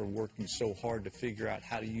Tommy for working so hard to figure out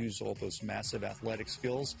how to use all those massive athletic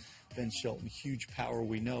skills. Ben Shelton, huge power,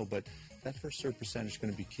 we know, but that first serve percentage is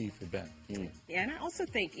going to be key for Ben. Yeah, and I also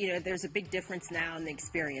think, there's a big difference now in the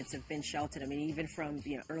experience of Ben Shelton. I mean, even from,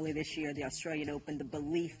 early this year, the Australian Open, the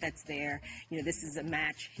belief that's there. This is a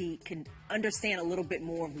match. He can understand a little bit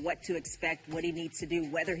more of what to expect, what he needs to do.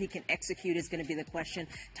 Whether he can execute is going to be the question.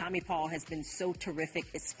 Tommy Paul has been so terrific,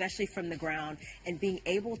 especially from the ground, and being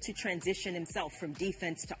able to transition himself from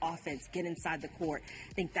defense to offense, get inside the court.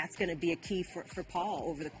 I think that's going to be a key for Paul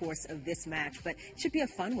over the course of this match. But it should be a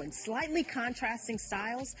fun one. Slightly contrasting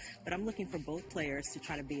styles, but I'm looking for both players to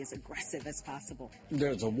try to be as aggressive as possible.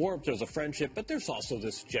 There's a warmth, there's a friendship, but there's also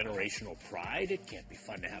this generational pride. It can't be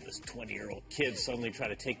fun to have this 20-year-old kid suddenly try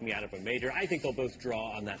to take me out of a major. I think they'll both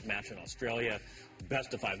draw on that match in Australia.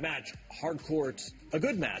 Best of 5 match, hard court, a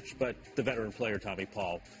good match, but the veteran player, Tommy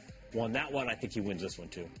Paul, won that one. I think he wins this one,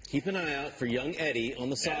 too. Keep an eye out for young Eddie on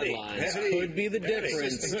the sidelines. Could be the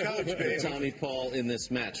difference for Tommy Paul in this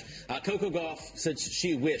match. Coco Gauff said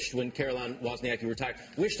she wished when Caroline Wozniacki retired,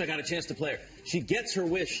 wished I got a chance to play her. She gets her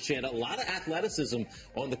wish, Chanda. A lot of athleticism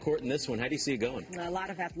on the court in this one. How do you see it going? A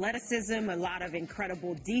lot of athleticism, a lot of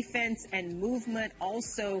incredible defense and movement.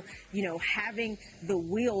 Also, having the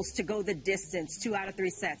wheels to go the distance, 2 out of 3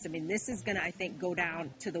 sets. I mean, this is going to, I think, go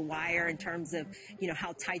down to the wire in terms of,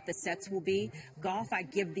 how tight the sets will be. Gauff, I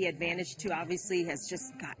give the advantage to, obviously, has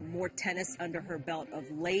just gotten more tennis under her belt of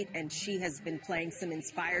late, and she has been playing some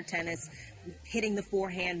inspired tennis, hitting the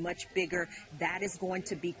forehand much bigger. That is going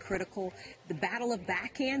to be critical. The battle of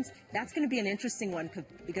backhands, that's going to be an interesting one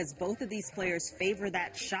because both of these players favor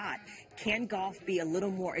that shot. Can Gauff be a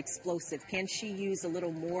little more explosive? Can she use a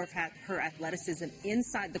little more of her athleticism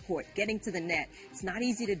inside the court, getting to the net? It's not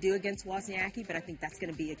easy to do against Wozniacki, but I think that's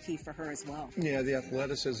going to be a key for her as well. Yeah, the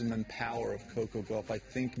athleticism and power of Coco Gauff, I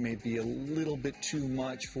think, may be a little bit too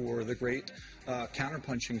much for the great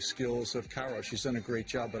counterpunching skills of Caro. She's done a great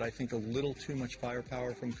job, but I think a little too much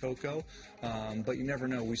firepower from Coco. But you never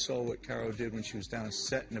know. We saw what Caro did when she was down a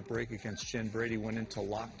set and a break against Jen Brady, went into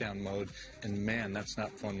lockdown mode, and man, that's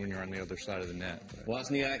not fun when you're on the other side of the net.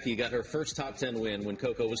 Wozniacki got her first top 10 win when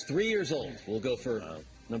Coco was 3 years old. We'll go for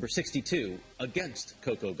number 62 against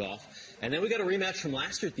Coco Gauff. And then we got a rematch from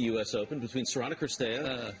last year at the U.S. Open between Sorana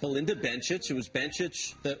Cirstea, Belinda Bencic. It was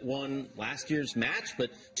Bencic that won last year's match, but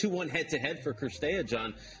 2-1 head-to-head for Cirstea,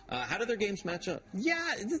 John. How did their games match up?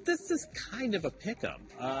 Yeah, this is kind of a pickup.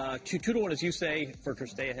 2-1, as you say, for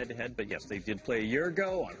Cirstea head-to-head, but yes, they did play a year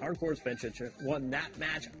ago on hard courts. Bencic won that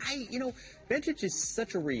match. Bencic is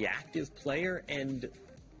such a reactive player, and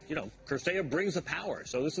Cirstea brings the power.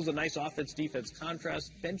 So this is a nice offense-defense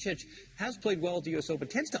contrast. Bencic has played well at the U.S. Open,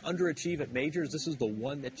 tends to underachieve at majors. This is the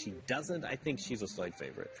one that she doesn't. I think she's a slight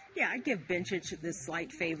favorite. Yeah, I give Bencic the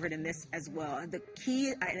slight favorite in this as well. The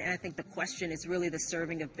key, and I think the question is really the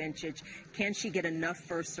serving of Bencic. Can she get enough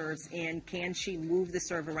first serves in? Can she move the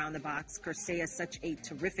serve around the box? Cirstea is such a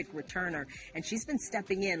terrific returner, and she's been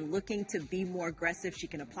stepping in, looking to be more aggressive. She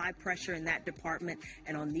can apply pressure in that department,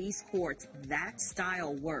 and on these courts, that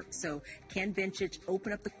style works. So can Bencic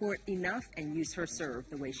open up the court enough and use her serve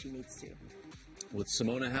the way she needs to? With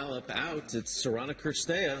Simona Halep out, it's Sorana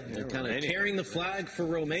Cirstea kind of carrying the flag for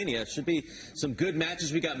Romania. Should be some good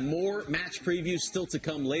matches. We got more match previews still to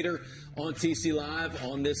come later on TC Live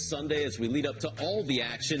on this Sunday as we lead up to all the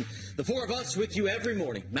action. The four of us with you every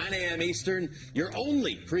morning, 9 a.m. Eastern, your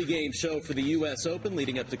only pregame show for the U.S. Open,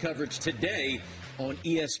 leading up to coverage today on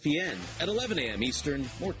ESPN at 11 a.m. Eastern.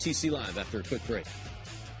 More TC Live after a quick break.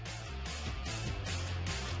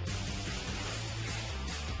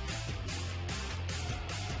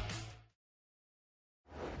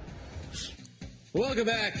 Welcome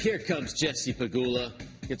back. Here comes Jesse Pegula.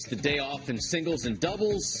 Gets the day off in singles and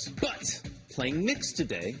doubles, but playing mixed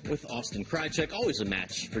today with Austin Krajicek. Always a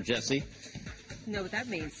match for Jesse. You know what that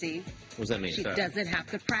means, Steve? What does that mean? She doesn't have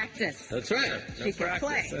to practice. That's right. She can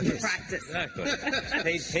play. Practice.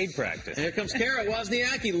 Exactly. Paid practice. And here comes Kara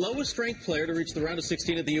Wozniacki, lowest ranked player to reach the round of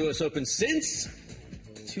 16 at the U.S. Open since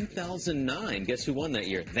 2009. Guess who won that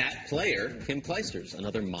year? That player, Kim Clijsters.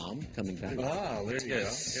 Another mom coming back. Oh, there you go. Good.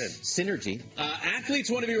 Synergy. Athletes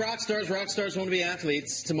want to be rock stars. Rock stars want to be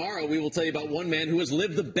athletes. Tomorrow, we will tell you about one man who has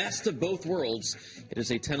lived the best of both worlds. It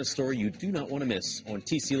is a tennis story you do not want to miss on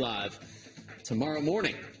TC Live tomorrow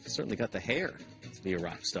morning. Certainly got the hair to be a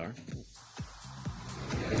rock star.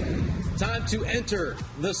 Time to enter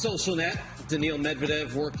the social net. Daniil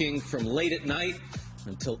Medvedev working from late at night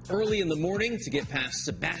until early in the morning to get past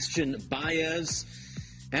Sebastian Baez.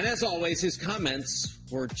 And as always, his comments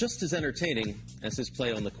were just as entertaining as his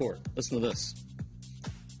play on the court. Listen to this.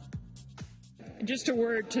 Just a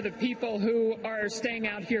word to the people who are staying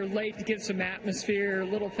out here late to give some atmosphere. A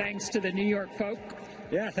little thanks to the New York folk.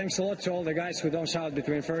 Yeah, thanks a lot to all the guys who don't shout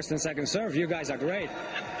between first and second serve. You guys are great.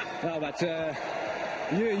 No, but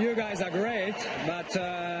you guys are great. But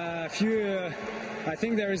I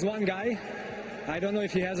think there is one guy. I don't know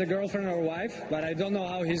if he has a girlfriend or wife, but I don't know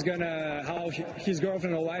how his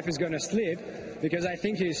girlfriend or wife is gonna sleep, because I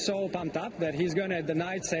think he's so pumped up that he's gonna at the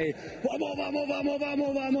night say "Vamos, vamos, vamos,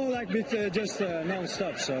 vamos, vamos," like just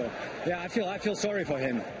non-stop. So yeah, I feel sorry for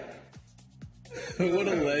him. What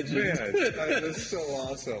a legend. Man, that's so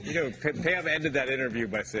awesome. You know, Pam ended that interview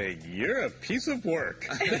by saying, "You're a piece of work."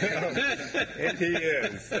 And he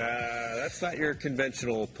is. That's not your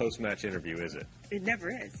conventional post-match interview, is it? It never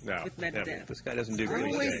is. No, with Medvedev. never. This guy doesn't do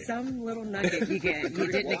Always cliche. some little nugget you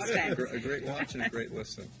didn't expect. A great watch and a great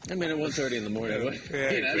listen. I mean, at 1:30 in the morning. Yeah,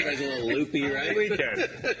 Everybody's a little loopy, right? Weekend.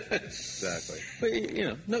 Exactly. But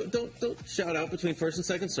no, don't shout out between first and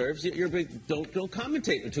second serves. You're big. Don't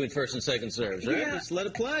commentate between first and second serves, right? Yeah. Just let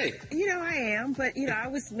it play. I am, but I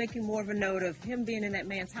was making more of a note of him being in that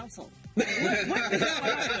man's household. What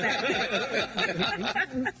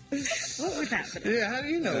was happening? Yeah, how do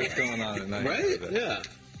you know what's going on at night? Right? Yeah.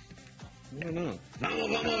 I don't know.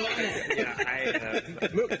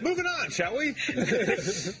 Moving on, shall we?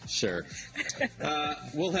 Sure.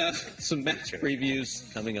 We'll have some match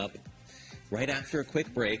previews coming up right after a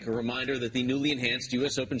quick break. A reminder that the newly enhanced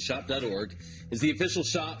USOpenShop.org is the official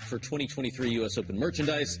shop for 2023 U.S. Open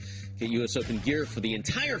merchandise. Get U.S. Open gear for the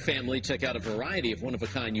entire family. Check out a variety of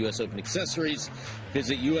one-of-a-kind U.S. Open accessories.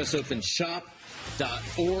 Visit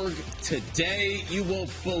USOpenShop.org today. You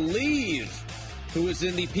won't believe who is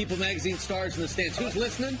in the People Magazine Stars in the Stands. Who's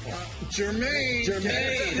listening? Jermaine.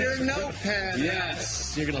 Jermaine. Your notepad.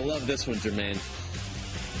 Yes. You're going to love this one, Jermaine.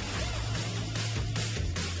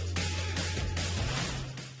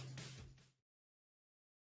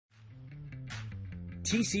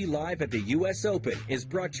 TC Live at the U.S. Open is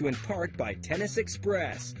brought to you in part by Tennis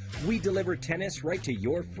Express. We deliver tennis right to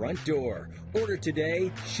your front door. Order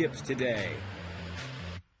today, ships today.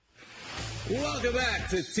 Welcome back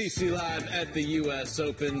to TC Live at the U.S.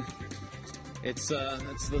 Open. It's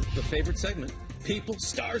the favorite segment. People,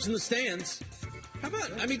 stars in the stands. How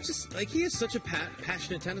about, he is such a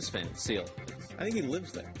passionate tennis fan, Seal. I think he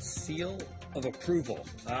lives there. Seal of approval.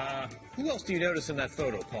 Who else do you notice in that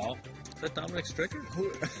photo, Paul? Is that Dominic Stricker?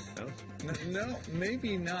 No,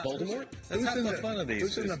 maybe not. Voldemort? That's half the fun of these.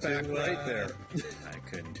 Who's in the back right there? I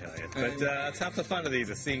couldn't tell you. But that's half the fun of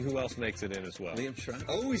these, is seeing who else makes it in as well. Liam Schreiber.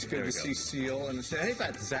 Always good to see Seal and say, hey,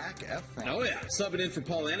 that's Zach Efron. Oh, yeah. Subbing in for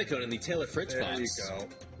Paul Annacone in the Taylor Fritz box.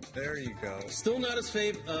 There you go. Still not as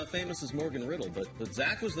famous as Morgan Riddle, but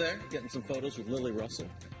Zach was there getting some photos with Lily Russell.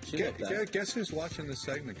 Guess who's watching this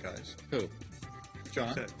segment, guys? Who?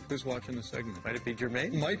 John, who's watching the segment? Might it be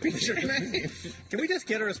Jermaine? Might be Jermaine. Can we just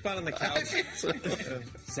get her a spot on the couch?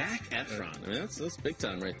 Zach Efron. I mean, that's big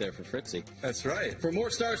time right there for Fritzy. That's right. For more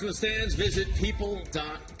stars in the stands, visit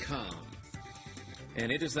people.com.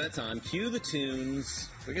 And it is that time. Cue the tunes.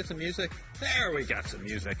 We get some music? There we got some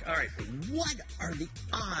music. All right. What are the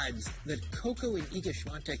odds that Coco and Iga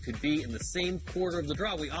Swiatek could be in the same quarter of the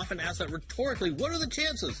draw? We often ask that rhetorically. What are the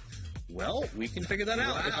chances? Well, we can figure that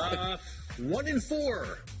out. Wow. 1 in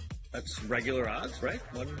 4. That's regular odds, right?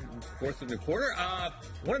 1/4 and a quarter.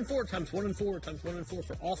 1 in 4 times 1 in 4 times 1 in 4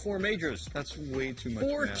 for all 4 majors. That's way too much.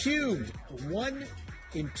 4 math. cubed. 1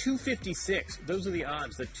 in 256. Those are the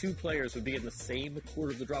odds that 2 players would be in the same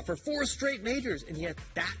quarter of the draw for 4 straight majors, and yet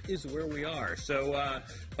that is where we are. So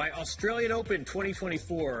by Australian Open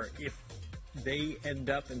 2024, if they end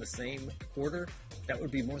up in the same quarter, that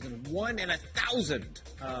would be more than 1 in 1,000.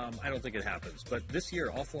 I don't think it happens. But this year,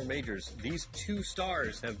 all 4 majors, these 2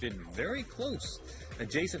 stars have been very close,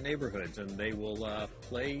 adjacent neighborhoods, and they will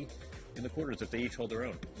play in the quarters if they each hold their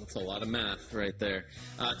own. That's a lot of math right there.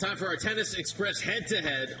 Time for our Tennis Express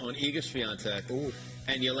head-to-head on Iga Swiatek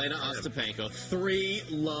and Jelena Ostapenko.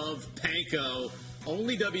 3-love Panko,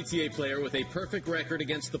 only WTA player with a perfect record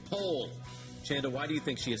against the pole. Chanda, why do you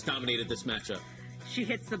think she has dominated this matchup? She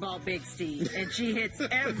hits the ball big, Steve, and she hits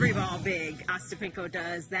every ball big. Ostapenko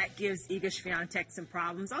does. That gives Iga Swiatek some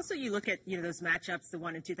problems. Also, you look at those matchups. The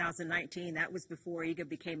one in 2019, that was before Iga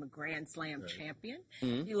became a Grand Slam champion.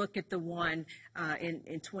 Mm-hmm. You look at the one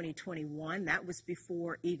in 2021. That was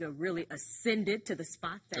before Iga really ascended to the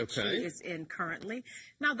spot that she is in currently.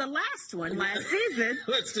 Now, the last one last season,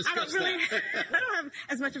 Let's discuss that. I don't have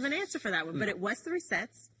as much of an answer for that one, but it was 3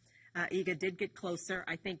 sets. Iga did get closer.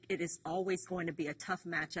 I think it is always going to be a tough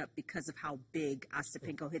matchup because of how big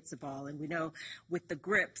Ostapenko hits the ball. And we know with the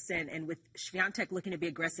grips and with Swiatek looking to be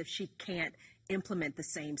aggressive, she can't implement the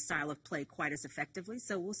same style of play quite as effectively.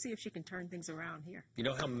 So we'll see if she can turn things around here. You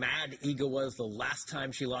know how mad Iga was the last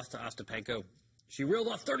time she lost to Ostapenko? She reeled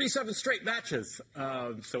off 37 straight matches.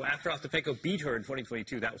 So after Ostapenko beat her in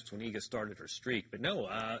 2022, that was when Iga started her streak. But no,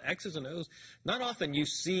 X's and O's. Not often you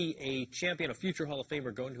see a champion, a future Hall of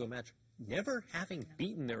Famer, go into a match never having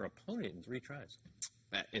beaten their opponent in 3 tries.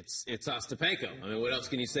 It's Ostapenko. I mean, what else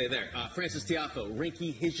can you say there? Frances Tiafoe,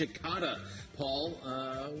 Rinky Hijikata. Paul,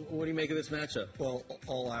 what do you make of this matchup? Well,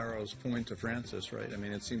 all arrows point to Francis, right? I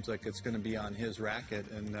mean, it seems like it's going to be on his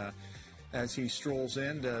racket. And as he strolls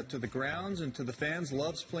in to the grounds and to the fans,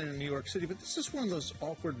 loves playing in New York City. But this is one of those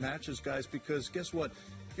awkward matches, guys, because guess what?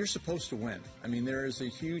 You're supposed to win. I mean, there is a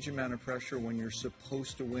huge amount of pressure when you're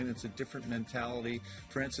supposed to win. It's a different mentality.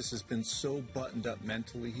 Francis has been so buttoned up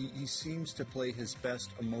mentally. He seems to play his best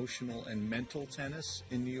emotional and mental tennis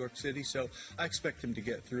in New York City. So I expect him to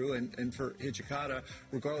get through. And for Hijikata,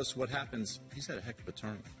 regardless of what happens, he's had a heck of a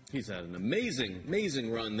tournament. He's had an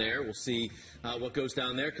amazing run there. We'll see what goes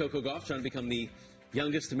down there. Coco Gauff trying to become the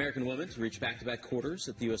youngest American woman to reach back-to-back quarters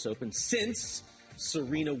at the U.S. Open since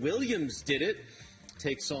Serena Williams did it.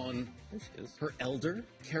 Takes on her elder,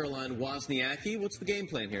 Caroline Wozniacki. What's the game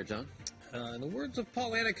plan here, John? In the words of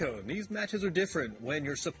Paul Annacone, these matches are different when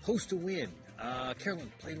you're supposed to win.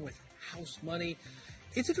 Caroline played with house money.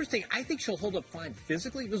 It's interesting. I think she'll hold up fine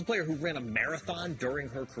physically. This is a player who ran a marathon during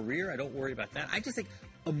her career. I don't worry about that. I just think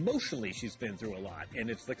emotionally she's been through a lot. And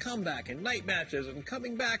it's the comeback and night matches and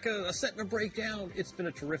coming back a set and a breakdown. It's been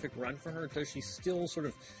a terrific run for her. Does she still sort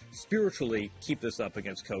of spiritually keep this up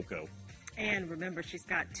against Coco? And remember, she's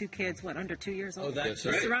got 2 kids, under 2 years old? Oh, that's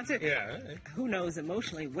right. Around yeah. Who knows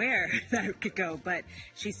emotionally where that could go. But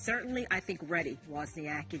she's certainly, I think, ready,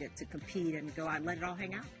 Wozniacki, to compete and go out and let it all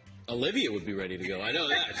hang out. Olivia would be ready to go. I know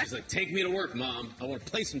that. She's like, take me to work, Mom. I want to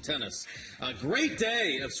play some tennis. A great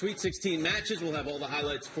day of Sweet 16 matches. We'll have all the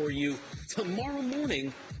highlights for you tomorrow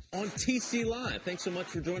morning on TC Live. Thanks so much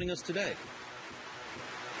for joining us today.